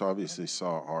into this. Obviously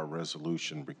saw our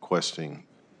resolution requesting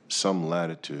some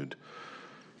latitude.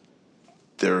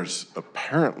 There's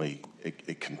apparently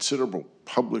a considerable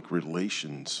public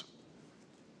relations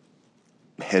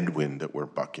headwind that we're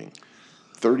bucking.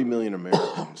 30 million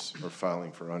Americans are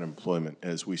filing for unemployment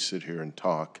as we sit here and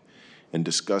talk and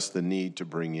discuss the need to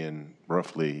bring in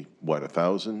roughly, what,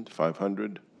 1,000,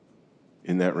 500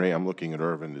 in that range? I'm looking at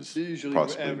Irvin as Usually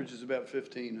averages about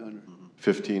 1,500.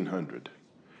 1,500.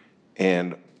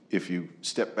 And if you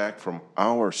step back from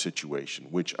our situation,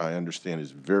 which I understand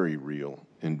is very real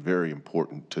and very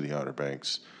important to the Outer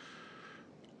Banks,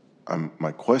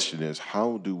 my question is,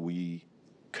 how do we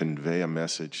convey a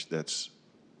message that's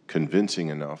convincing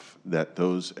enough that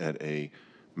those at a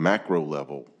macro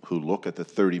level who look at the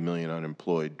 30 million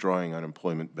unemployed drawing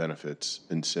unemployment benefits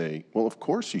and say, well, of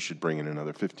course you should bring in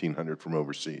another 1,500 from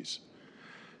overseas?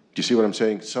 Do you see what I'm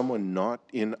saying? Someone not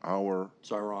in our...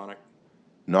 It's ironic.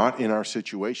 Not in our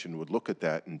situation would look at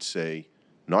that and say,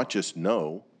 not just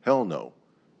no, hell no.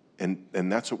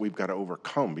 And that's what we've got to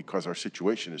overcome, because our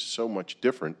situation is so much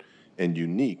different and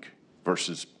unique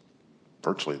versus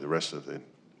virtually the rest of the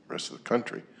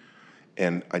country.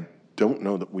 And I don't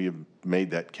know that we have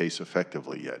made that case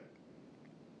effectively yet.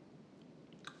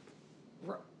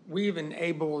 We've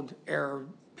enabled our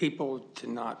people to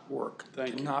not work,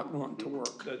 Thank to you. not want to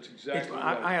work. That's exactly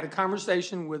I right. had a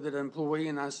conversation with an employee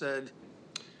and I said,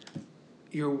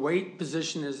 your weight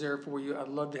position is there for you. I'd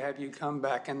love to have you come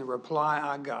back. And the reply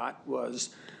I got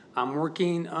was, I'm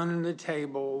working under the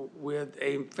table with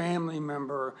a family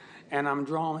member and I'm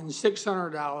drawing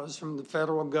 $600 from the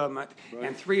federal government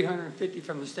and $350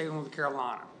 from the state of North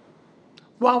Carolina.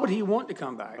 Why would he want to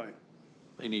come back? Right.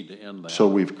 They need to end that. So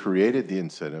we've created the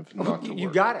incentive not to work. You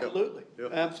got it. Absolutely,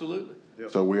 absolutely.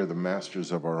 So we are the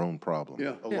masters of our own problem.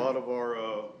 Yeah. A lot of our,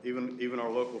 even our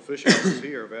local fish houses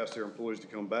here have asked their employees to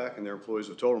come back, and their employees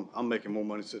have told them, I'm making more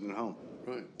money sitting at home.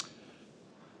 Right.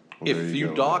 Well, there If you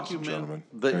you go, ladies and document gentlemen.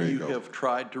 that There you go. have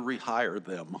tried to rehire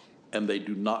them and they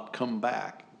do not come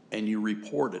back and you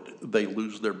report it, they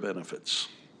lose their benefits.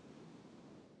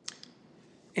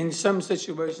 In some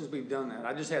situations, we've done that.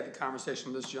 I just had the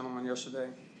conversation with this gentleman yesterday.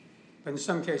 But in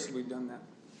some cases, we've done that.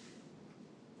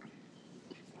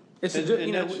 It's And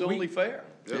you know, that's we- only fair.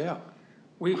 Yeah.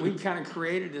 We've kind of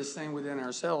created this thing within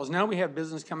ourselves. Now we have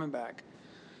business coming back.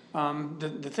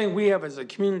 The thing we have as a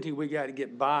community, we got to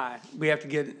get by. We have to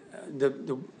get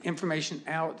the information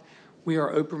out. We are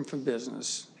open for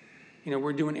business. You know,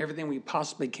 we're doing everything we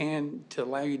possibly can to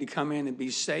allow you to come in and be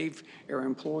safe. Our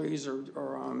employees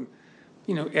are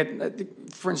you know,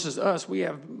 for instance, us, we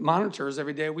have monitors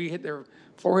every day. We hit their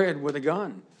forehead with a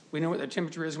gun. We know what their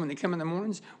temperature is when they come in the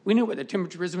mornings. We know what their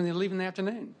temperature is when they leave in the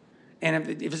afternoon. And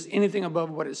if it's anything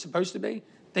above what it's supposed to be,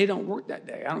 they don't work that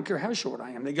day. I don't care how short I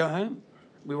am. They go home.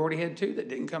 We've already had 2 that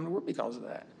didn't come to work because of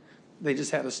that. They just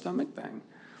had a stomach thing.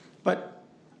 But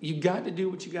you got to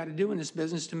do what you got to do in this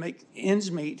business to make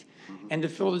ends meet and to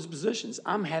fill those positions.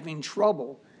 I'm having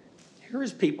trouble.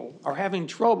 Here's people are having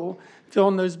trouble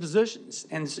filling those positions,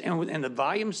 and the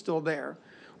volume's still there.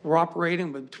 We're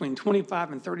operating with between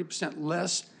 25 and 30%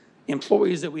 less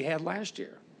employees that we had last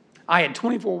year. I had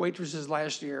 24 waitresses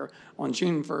last year on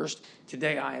June 1st.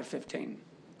 Today I have 15.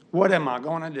 What am I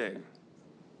going to do?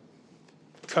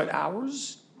 Cut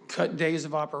hours? Cut days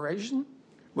of operation?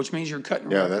 Which means you're cutting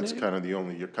Yeah, revenue? that's kind of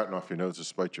you're cutting off your nose to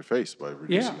spite your face by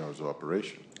reducing hours of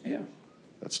operation. Yeah.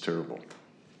 That's terrible.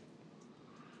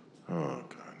 Oh,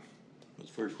 God. It's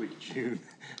first week of June.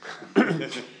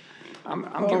 I'm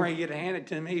getting ready to get it handed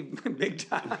to me big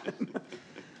time.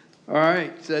 All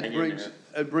right, so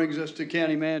that brings us to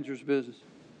county manager's business.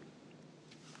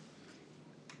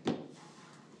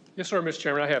 Yes, sir, Mr.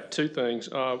 Chairman, I have 2 things.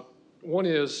 One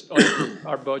is under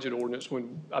our budget ordinance,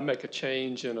 when I make a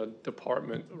change in a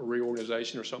department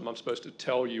reorganization or something, I'm supposed to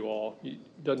tell you all. It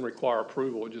doesn't require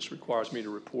approval, it just requires me to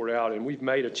report out. And we've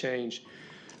made a change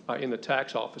in the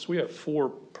tax office. We have 4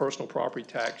 personal property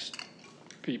tax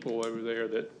people over there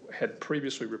that had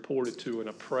previously reported to an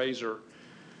appraiser.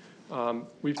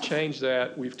 We've changed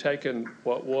that. We've taken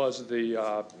what was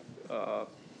the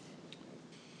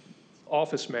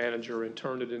office manager and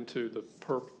turned it into the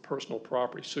personal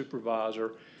property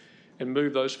supervisor, and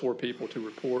moved those 4 people to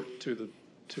report to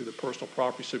the personal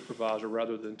property supervisor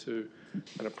rather than to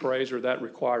an appraiser. That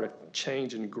required a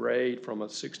change in grade from a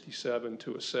 67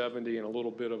 to a 70 and a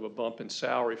little bit of a bump in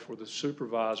salary for the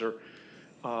supervisor.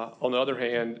 On the other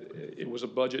hand, it was a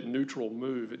budget neutral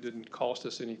move. It didn't cost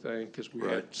us anything because we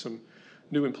had some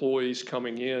new employees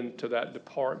coming in to that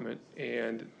department,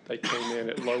 and they came in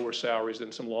at lower salaries than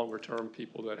some longer term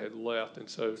people that had left. And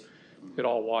so it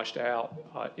all washed out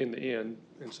in the end.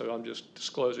 And so I'm just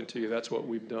disclosing to you that's what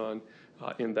we've done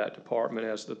in that department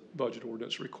as the budget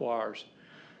ordinance requires.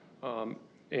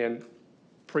 And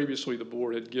previously the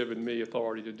board had given me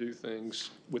authority to do things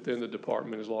within the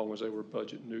department as long as they were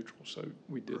budget neutral. So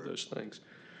we did those things.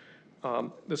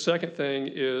 The second thing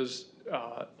is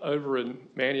over in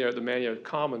Manio, the Manio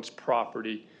Commons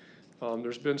property,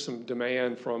 there's been some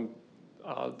demand from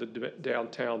the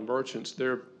downtown merchants.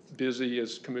 They're busy,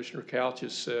 as Commissioner Couch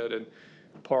has said, and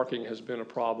parking has been a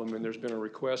problem, and there's been a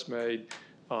request made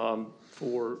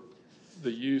for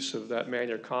the use of that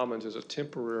Manio Commons as a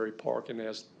temporary parking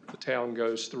as the town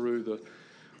goes through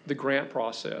the grant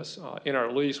process. In our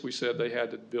lease, we said they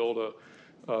had to build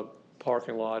a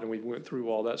parking lot, and we went through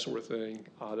all that sort of thing.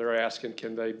 They're asking,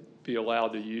 can they be allowed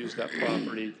to use that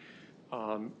property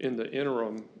in the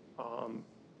interim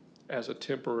as a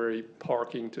temporary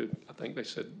parking to, I think they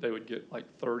said they would get like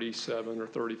 37 or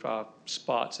 35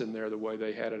 spots in there the way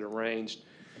they had it arranged.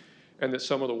 and that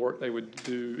some of the work they would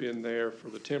do in there for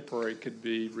the temporary could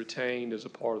be retained as a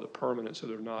part of the permanent, so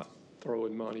they're not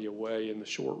throwing money away in the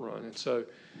short run. And so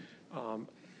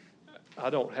I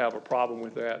don't have a problem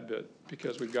with that, but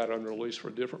because we've got it under lease for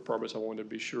a different purpose, I wanted to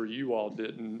be sure you all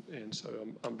didn't. And so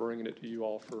I'm bringing it to you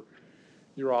all for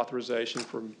your authorization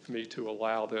for me to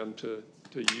allow them to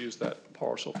use that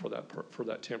parcel for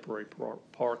that temporary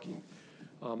parking.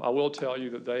 I will tell you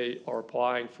that they are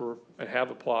applying for, and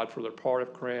have applied for their part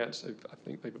of grants. I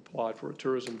think they've applied for a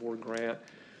tourism board grant.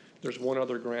 There's one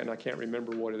other grant, and I can't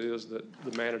remember what it is, that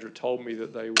the manager told me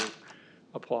that they were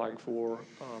applying for.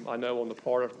 I know on the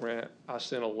part of grant, I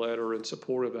sent a letter in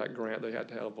support of that grant. They had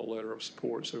to have a letter of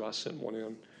support, so I sent one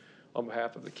in on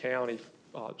behalf of the county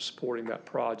supporting that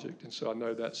project. And so I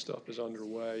know that stuff is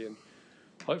underway, and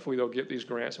hopefully they'll get these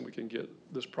grants and we can get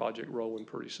this project rolling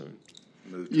pretty soon.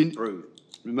 Move to approve.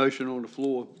 Motion on the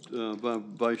floor by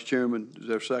Vice Chairman. Is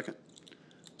there a second?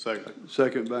 Second.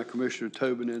 Second by Commissioner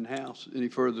Tobin in-house. Any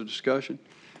further discussion?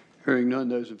 Hearing none,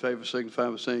 those in favor signify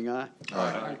by saying aye.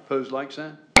 Aye. Opposed, like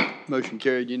sign. Motion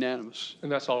carried unanimous.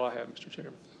 And that's all I have, Mr.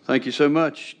 Chairman. Thank you so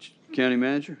much, County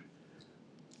Manager.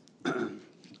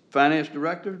 Finance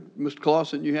Director, Mr.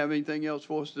 Clausen, you have anything else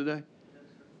for us today?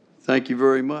 Thank you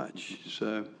very much.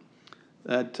 So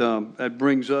that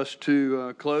brings us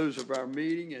to close of our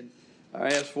meeting, and I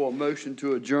ask for a motion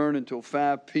to adjourn until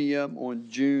 5 p.m. on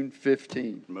June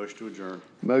 15th. Motion to adjourn.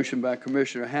 Motion by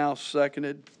Commissioner House,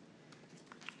 seconded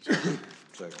Second.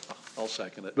 I'll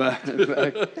second it. by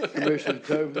Commissioner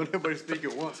Tobin. Don't everybody speak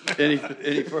at once.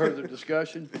 Any further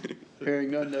discussion? Hearing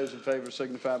none, those in favor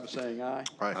signify by saying aye.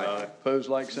 Aye. Opposed,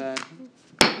 like sign.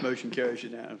 Motion carries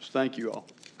unanimous. Thank you all.